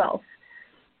November 12th.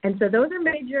 And so those are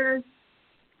major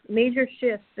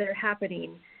shifts that are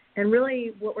happening. And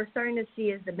really what we're starting to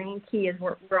see is the main key is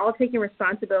we're all taking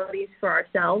responsibilities for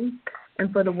ourselves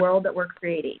and for the world that we're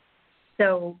creating.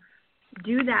 So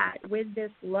do that with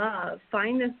this love.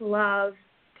 Find this love.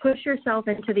 Push yourself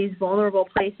into these vulnerable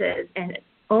places and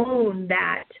own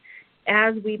that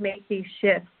as we make these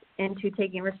shifts into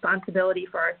taking responsibility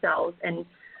for ourselves and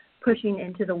pushing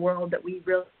into the world that we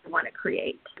really want to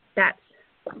create. That's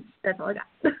all I got.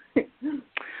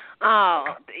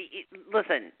 Oh,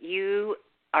 listen, you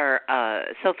are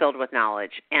so filled with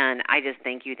knowledge, and I just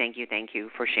thank you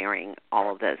for sharing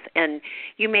all of this. And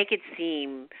you make it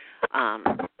seem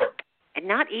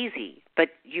not easy, but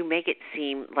you make it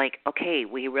seem like, okay,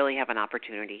 we really have an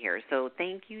opportunity here. So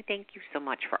thank you so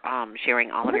much for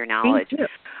sharing all of your knowledge. Thank you.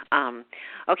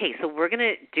 Okay, so we're going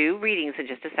to do readings in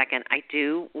just a second. I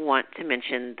do want to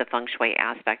mention the feng shui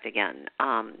aspect again.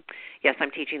 Yes,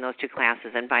 I'm teaching those 2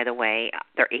 classes, and by the way,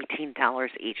 they're $18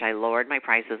 each. I lowered my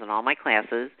prices on all my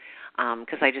classes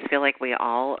because I just feel like we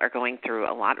all are going through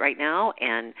a lot right now,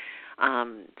 and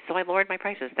so I lowered my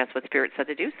prices. That's what Spirit said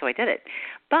to do, so I did it.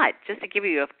 But just to give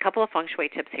you a couple of feng shui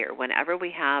tips here, whenever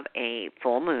we have a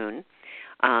full moon,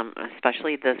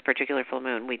 especially this particular full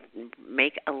moon, we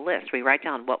make a list. We write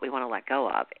down what we want to let go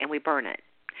of, and we burn it.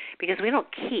 Because we don't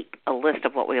keep a list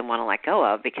of what we want to let go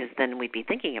of, because then we'd be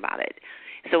thinking about it.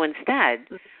 So instead,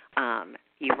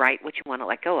 you write what you want to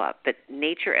let go of. But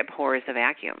nature abhors a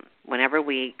vacuum. Whenever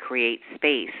we create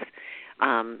space,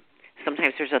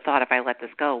 sometimes there's a thought, if I let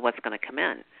this go, what's going to come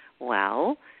in?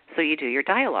 Well, so you do your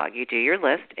dialogue. You do your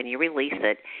list, and you release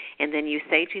it. And then you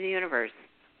say to the universe,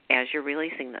 as you're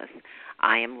releasing this,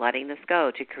 I am letting this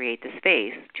go to create the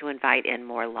space to invite in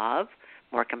more love,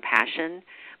 more compassion,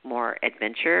 more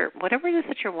adventure, whatever it is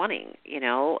that you're wanting,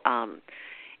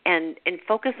 and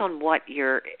focus on what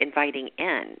you're inviting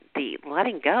in. The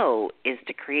letting go is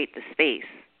to create the space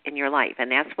in your life,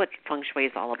 and that's what feng shui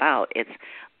is all about. It's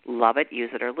love it, use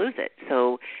it, or lose it.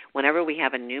 So whenever we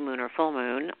have a new moon or full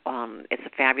moon, it's a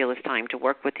fabulous time to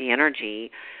work with the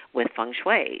energy with feng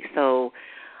shui. So,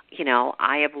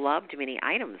 I have loved many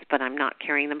items, but I'm not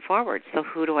carrying them forward. So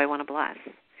who do I want to bless?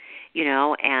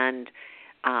 And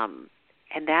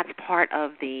that's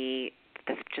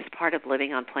that's just part of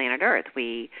living on planet Earth.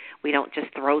 We don't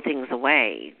just throw things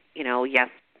away. Yes,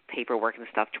 paperwork and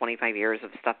stuff, 25 years of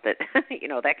stuff that,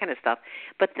 that kind of stuff.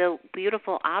 But the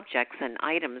beautiful objects and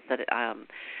items that,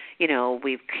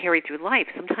 we've carried through life,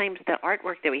 sometimes the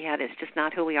artwork that we had is just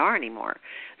not who we are anymore.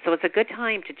 So it's a good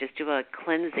time to just do a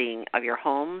cleansing of your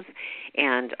homes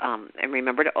and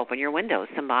remember to open your windows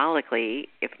symbolically,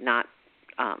 if not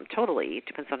totally. It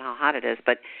depends on how hot it is.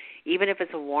 But even if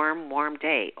it's a warm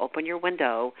day, open your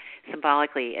window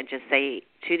symbolically and just say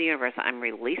to the universe, I'm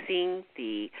releasing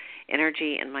the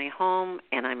energy in my home,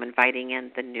 and I'm inviting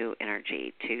in the new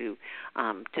energy to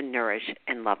nourish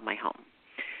and love my home.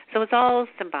 So it's all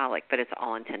symbolic, but it's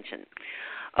all intention.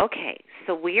 Okay,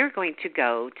 so we are going to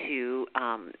go to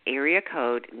area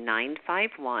code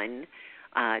 951.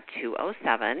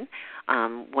 207.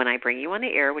 When I bring you on the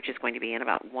air, which is going to be in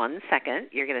about 1 second,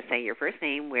 you're going to say your first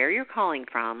name, where you're calling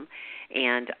from,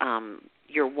 and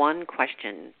your one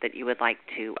question that you would like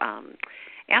to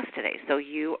ask today. So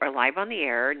you are live on the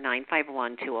air,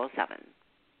 951-207.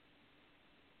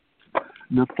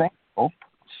 Nathaniel,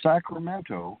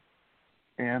 Sacramento,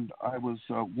 and I was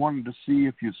wanting to see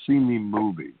if you've seen the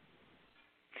movie.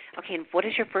 Okay, and what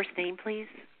is your first name, please?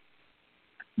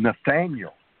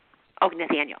 Nathaniel. Oh,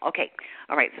 Nathaniel. Okay.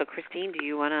 All right. So, Christine, do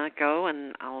you want to go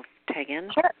and I'll tag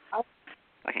in? Sure.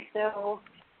 Okay. So,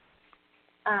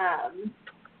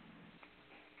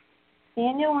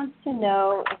 Daniel wants to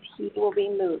know if he will be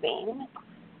moving.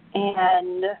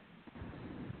 And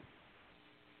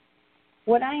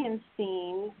what I am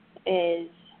seeing is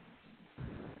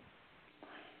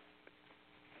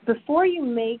before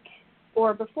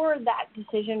that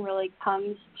decision really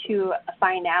comes to a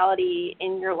finality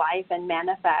in your life and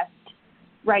manifest,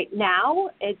 right now,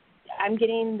 I'm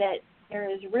getting that there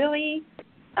is really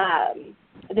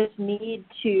this need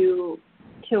to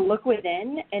look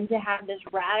within and to have this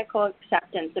radical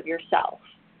acceptance of yourself.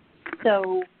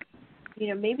 So,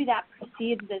 maybe that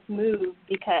precedes this move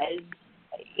because,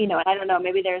 I don't know,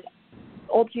 maybe there's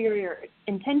ulterior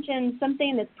intention,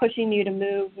 something that's pushing you to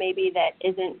move maybe that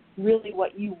isn't really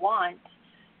what you want.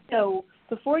 So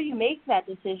before you make that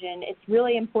decision, it's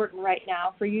really important right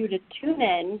now for you to tune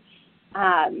in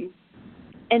and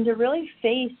to really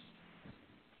face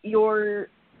your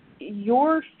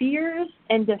fears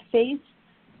and to face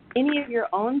any of your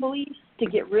own beliefs, to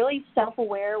get really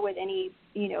self-aware with any,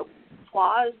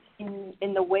 flaws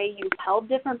in the way you've held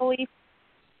different beliefs,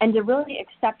 and to really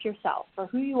accept yourself for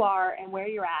who you are and where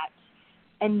you're at,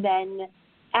 and then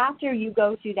after you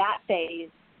go through that phase,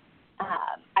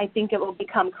 I think it will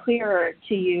become clearer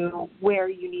to you where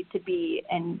you need to be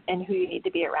and who you need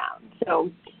to be around.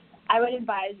 So I would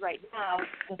advise right now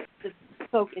the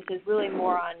focus is really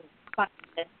more on finding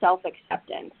this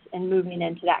self-acceptance and moving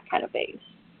into that kind of phase.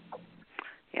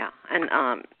 Yeah, and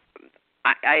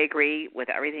I agree with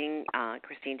everything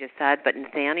Christine just said, but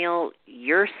Nathaniel,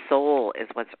 your soul is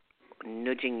what's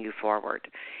nudging you forward.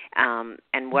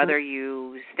 And whether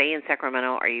you stay in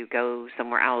Sacramento or you go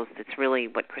somewhere else, it's really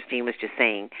what Christine was just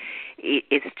saying.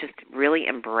 It's just really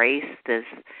embrace this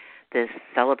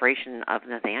celebration of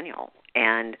Nathaniel.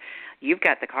 And you've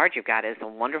got the card you've got is a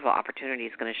wonderful opportunity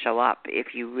is going to show up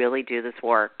if you really do this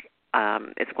work.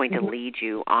 It's going to lead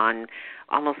you on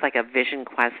almost like a vision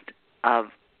quest of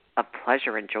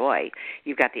pleasure and joy.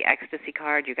 You've got the ecstasy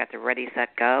card, you've got the ready,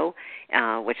 set, go,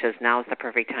 which is now is the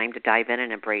perfect time to dive in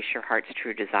and embrace your heart's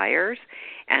true desires,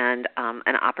 and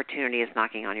an opportunity is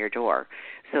knocking on your door.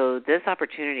 So this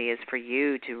opportunity is for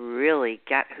you to really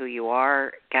get who you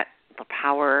are, get the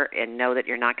power, and know that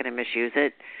you're not going to misuse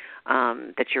it,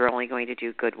 that you're only going to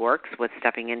do good works with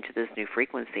stepping into this new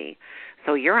frequency.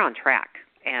 So you're on track,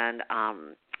 and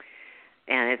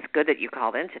it's good that you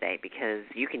called in today because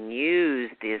you can use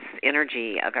this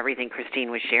energy of everything Christine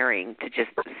was sharing to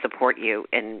just support you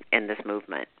in this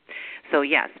movement. So,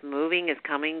 yes, moving is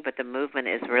coming, but the movement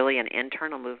is really an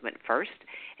internal movement first.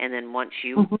 And then once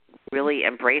you really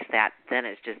embrace that, then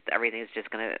it's just everything's just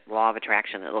going to, law of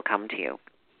attraction, it'll come to you.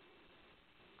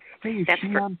 Hey, is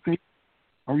she on Facebook?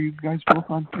 Are you guys both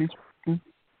on Facebook too?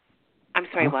 I'm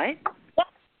sorry, what?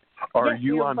 Are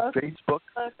you on Facebook?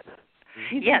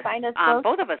 You can find us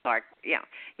both of us are. Yeah.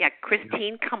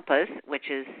 Christine Compass, which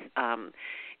is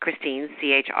Christine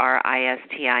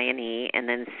CHRISTINE, and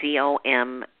then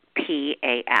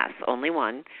COMPAS, only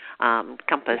one,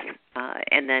 Compass,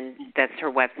 and then that's her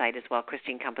website as well,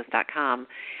 ChristineCompass.com.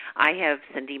 I have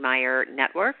Cindy Meyer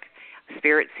Network,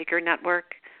 Spirit Seeker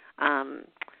Network,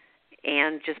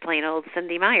 and just plain old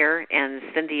Cindy Meyer, and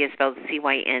Cindy is spelled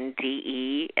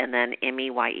CYNDE and then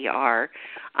MEYER.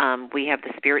 We have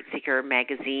the Spirit Seeker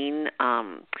Magazine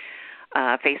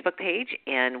Facebook page,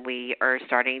 and we are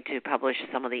starting to publish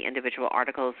some of the individual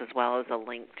articles as well as a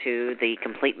link to the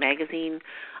complete magazine,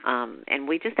 and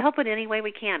we just help in any way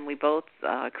we can. We both,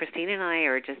 Christine and I,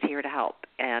 are just here to help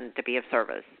and to be of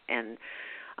service. And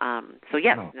so,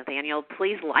 yes, Nathaniel,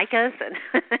 please like us and,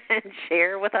 and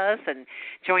share with us and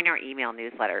join our email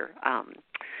newsletter.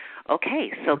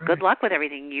 Okay, so good luck with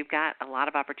everything. You've got a lot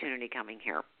of opportunity coming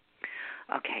here.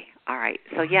 Okay, all right.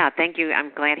 So, yeah, thank you. I'm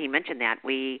glad he mentioned that.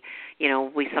 We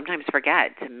sometimes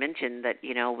forget to mention that,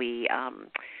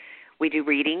 we do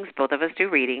readings. Both of us do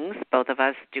readings. Both of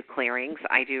us do clearings.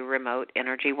 I do remote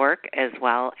energy work as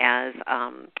well as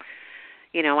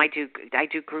I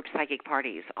do group psychic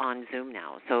parties on Zoom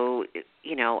now. So,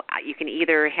 you can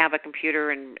either have a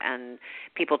computer and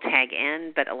people tag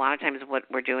in, but a lot of times what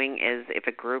we're doing is if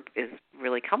a group is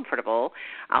really comfortable,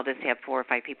 I'll just have 4 or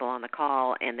 5 people on the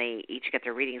call, and they each get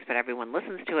their readings, but everyone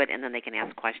listens to it, and then they can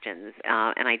ask questions.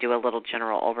 And I do a little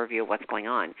general overview of what's going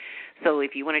on. So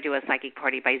if you want to do a psychic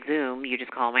party by Zoom, you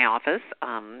just call my office,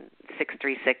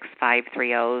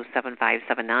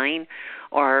 636-530-7579,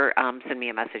 or send me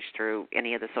a message through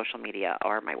any of the social media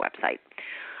or my website.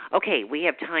 Okay, we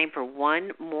have time for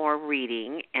one more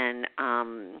reading, and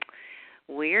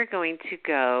we're going to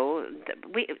go.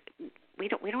 We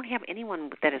don't have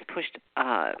anyone that has pushed.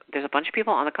 There's a bunch of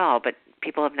people on the call, but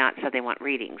people have not said they want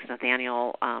readings.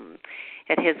 Nathaniel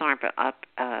had his arm up.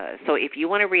 So if you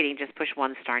want a reading, just push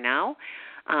 1 star now.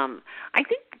 I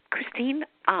think Christine.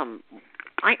 I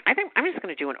think I'm just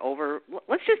going to do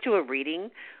let's just do a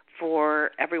reading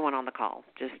for everyone on the call.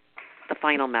 Just the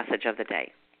final message of the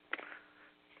day,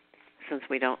 since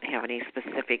we don't have any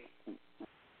specific.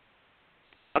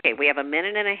 Okay, we have a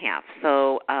minute and a half,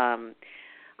 so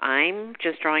I'm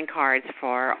just drawing cards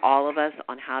for all of us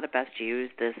on how to best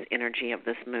use this energy of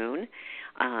this moon,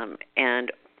 and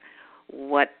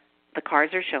what the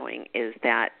cards are showing is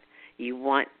that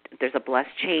there's a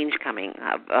blessed change coming.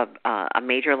 A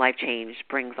major life change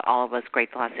brings all of us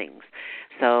great blessings.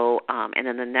 So, and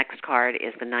then the next card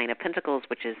is the 9 of Pentacles,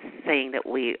 which is saying that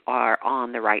we are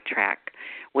on the right track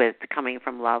with coming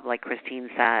from love, like Christine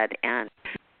said, and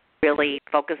really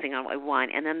focusing on what we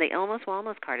want. And then the Illness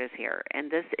Wellness card is here. And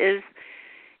this is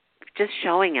just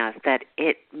showing us that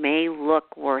it may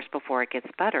look worse before it gets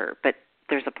better, but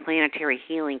there's a planetary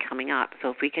healing coming up. So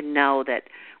if we can know that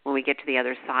when we get to the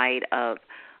other side of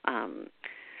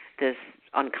this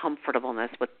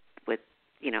uncomfortableness with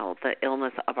the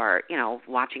illness of our,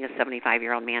 watching a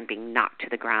 75-year-old man being knocked to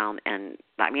the ground. And,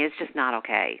 I mean, it's just not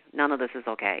okay. None of this is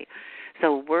okay.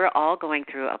 So we're all going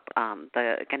through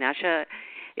the Ganesha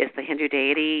is the Hindu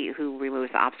deity who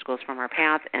removes obstacles from our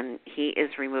path, and he is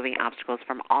removing obstacles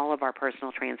from all of our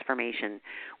personal transformation,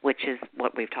 which is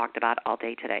what we've talked about all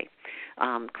day today.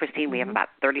 Christine, we have about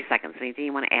 30 seconds. Anything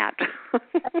you want to add?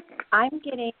 I'm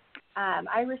getting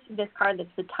I received this card that's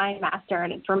the Time Master,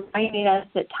 and it's reminding us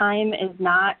that time is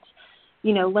not,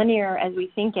 linear as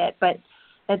we think it, but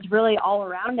it's really all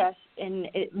around us, and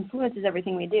it influences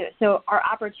everything we do. So our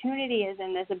opportunity is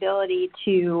in this ability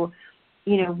to,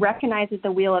 recognize that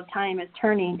the wheel of time is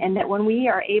turning, and that when we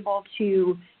are able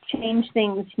to change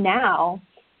things now,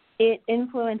 it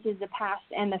influences the past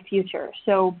and the future.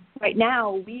 So right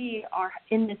now we are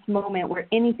in this moment where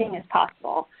anything is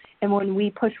possible. And when we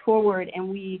push forward and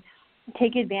we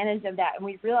take advantage of that and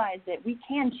we realize that we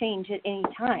can change at any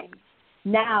time,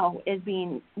 now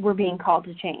we're being called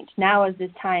to change. Now is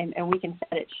this time, and we can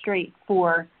set it straight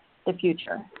for the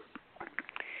future.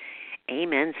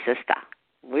 Amen, sister.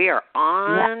 We are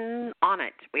on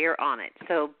it. We are on it.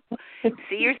 So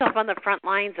see yourself on the front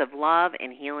lines of love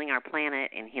and healing our planet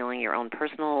and healing your own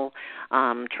personal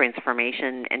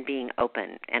transformation and being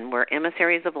open. And we're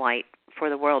emissaries of light for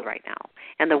the world right now.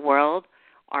 And the world,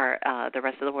 the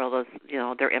rest of the world is,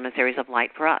 they're emissaries of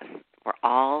light for us. We're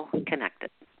all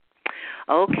connected.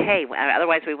 Okay,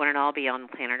 otherwise we wouldn't all be on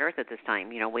planet Earth at this time.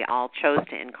 We all chose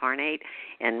to incarnate,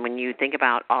 and when you think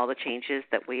about all the changes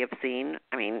that we have seen,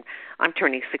 I mean, I'm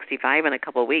turning 65 in a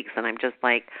couple of weeks, and I'm just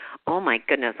like, oh my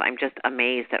goodness, I'm just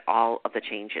amazed at all of the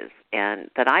changes and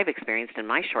that I've experienced in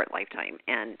my short lifetime,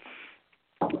 and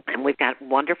we've got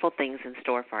wonderful things in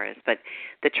store for us. But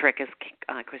the trick, as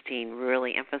Christine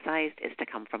really emphasized, is to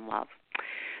come from love.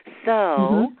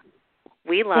 So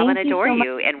we love and adore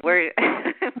you, and we're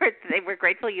we're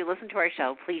grateful you listen to our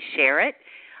show. Please share it.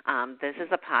 This is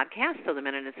a podcast, so the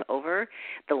minute it's over,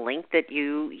 the link that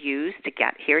you used to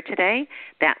get here today,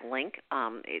 that link,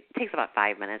 it takes about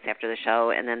 5 minutes after the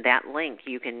show, and then that link,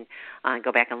 you can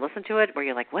go back and listen to it where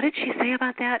you're like, what did she say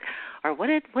about that? Or what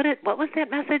was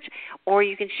that message? Or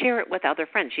you can share it with other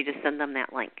friends. You just send them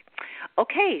that link.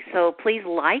 Okay, so please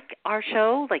like our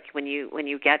show. Like when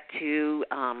you get to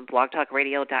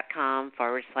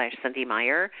blogtalkradio.com/Cindy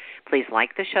Meyer, please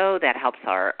like the show. That helps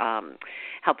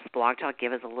helps Blog Talk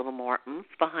give us a little more oomph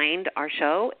behind our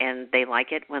show, and they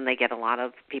like it when they get a lot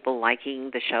of people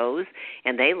liking the shows,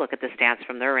 and they look at the stats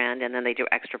from their end, and then they do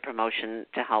extra promotion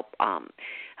to help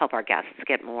our guests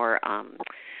get more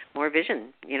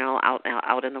vision,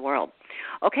 out in the world.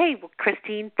 Okay, well,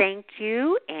 Christine, thank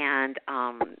you, and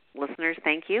listeners,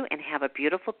 thank you, and have a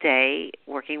beautiful day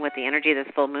working with the energy of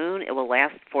this full moon. It will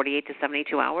last 48 to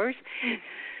 72 hours,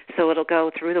 so it'll go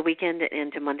through the weekend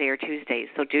into Monday or Tuesday.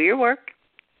 So do your work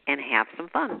and have some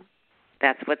fun.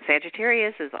 That's what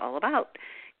Sagittarius is all about.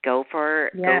 Go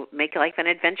make life an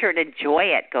adventure and enjoy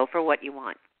it. Go for what you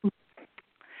want.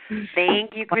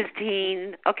 Thank you,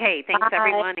 Christine. Okay, thanks,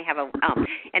 everyone.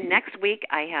 And next week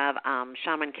I have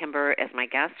Shaman Kimber as my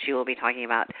guest. She will be talking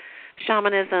about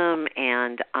shamanism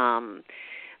and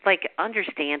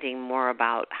understanding more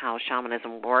about how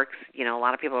shamanism works. A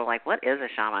lot of people are like, what is a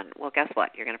shaman? Well, guess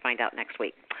what? You're going to find out next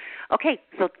week. Okay,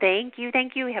 so thank you.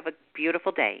 Have a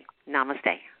beautiful day.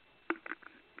 Namaste.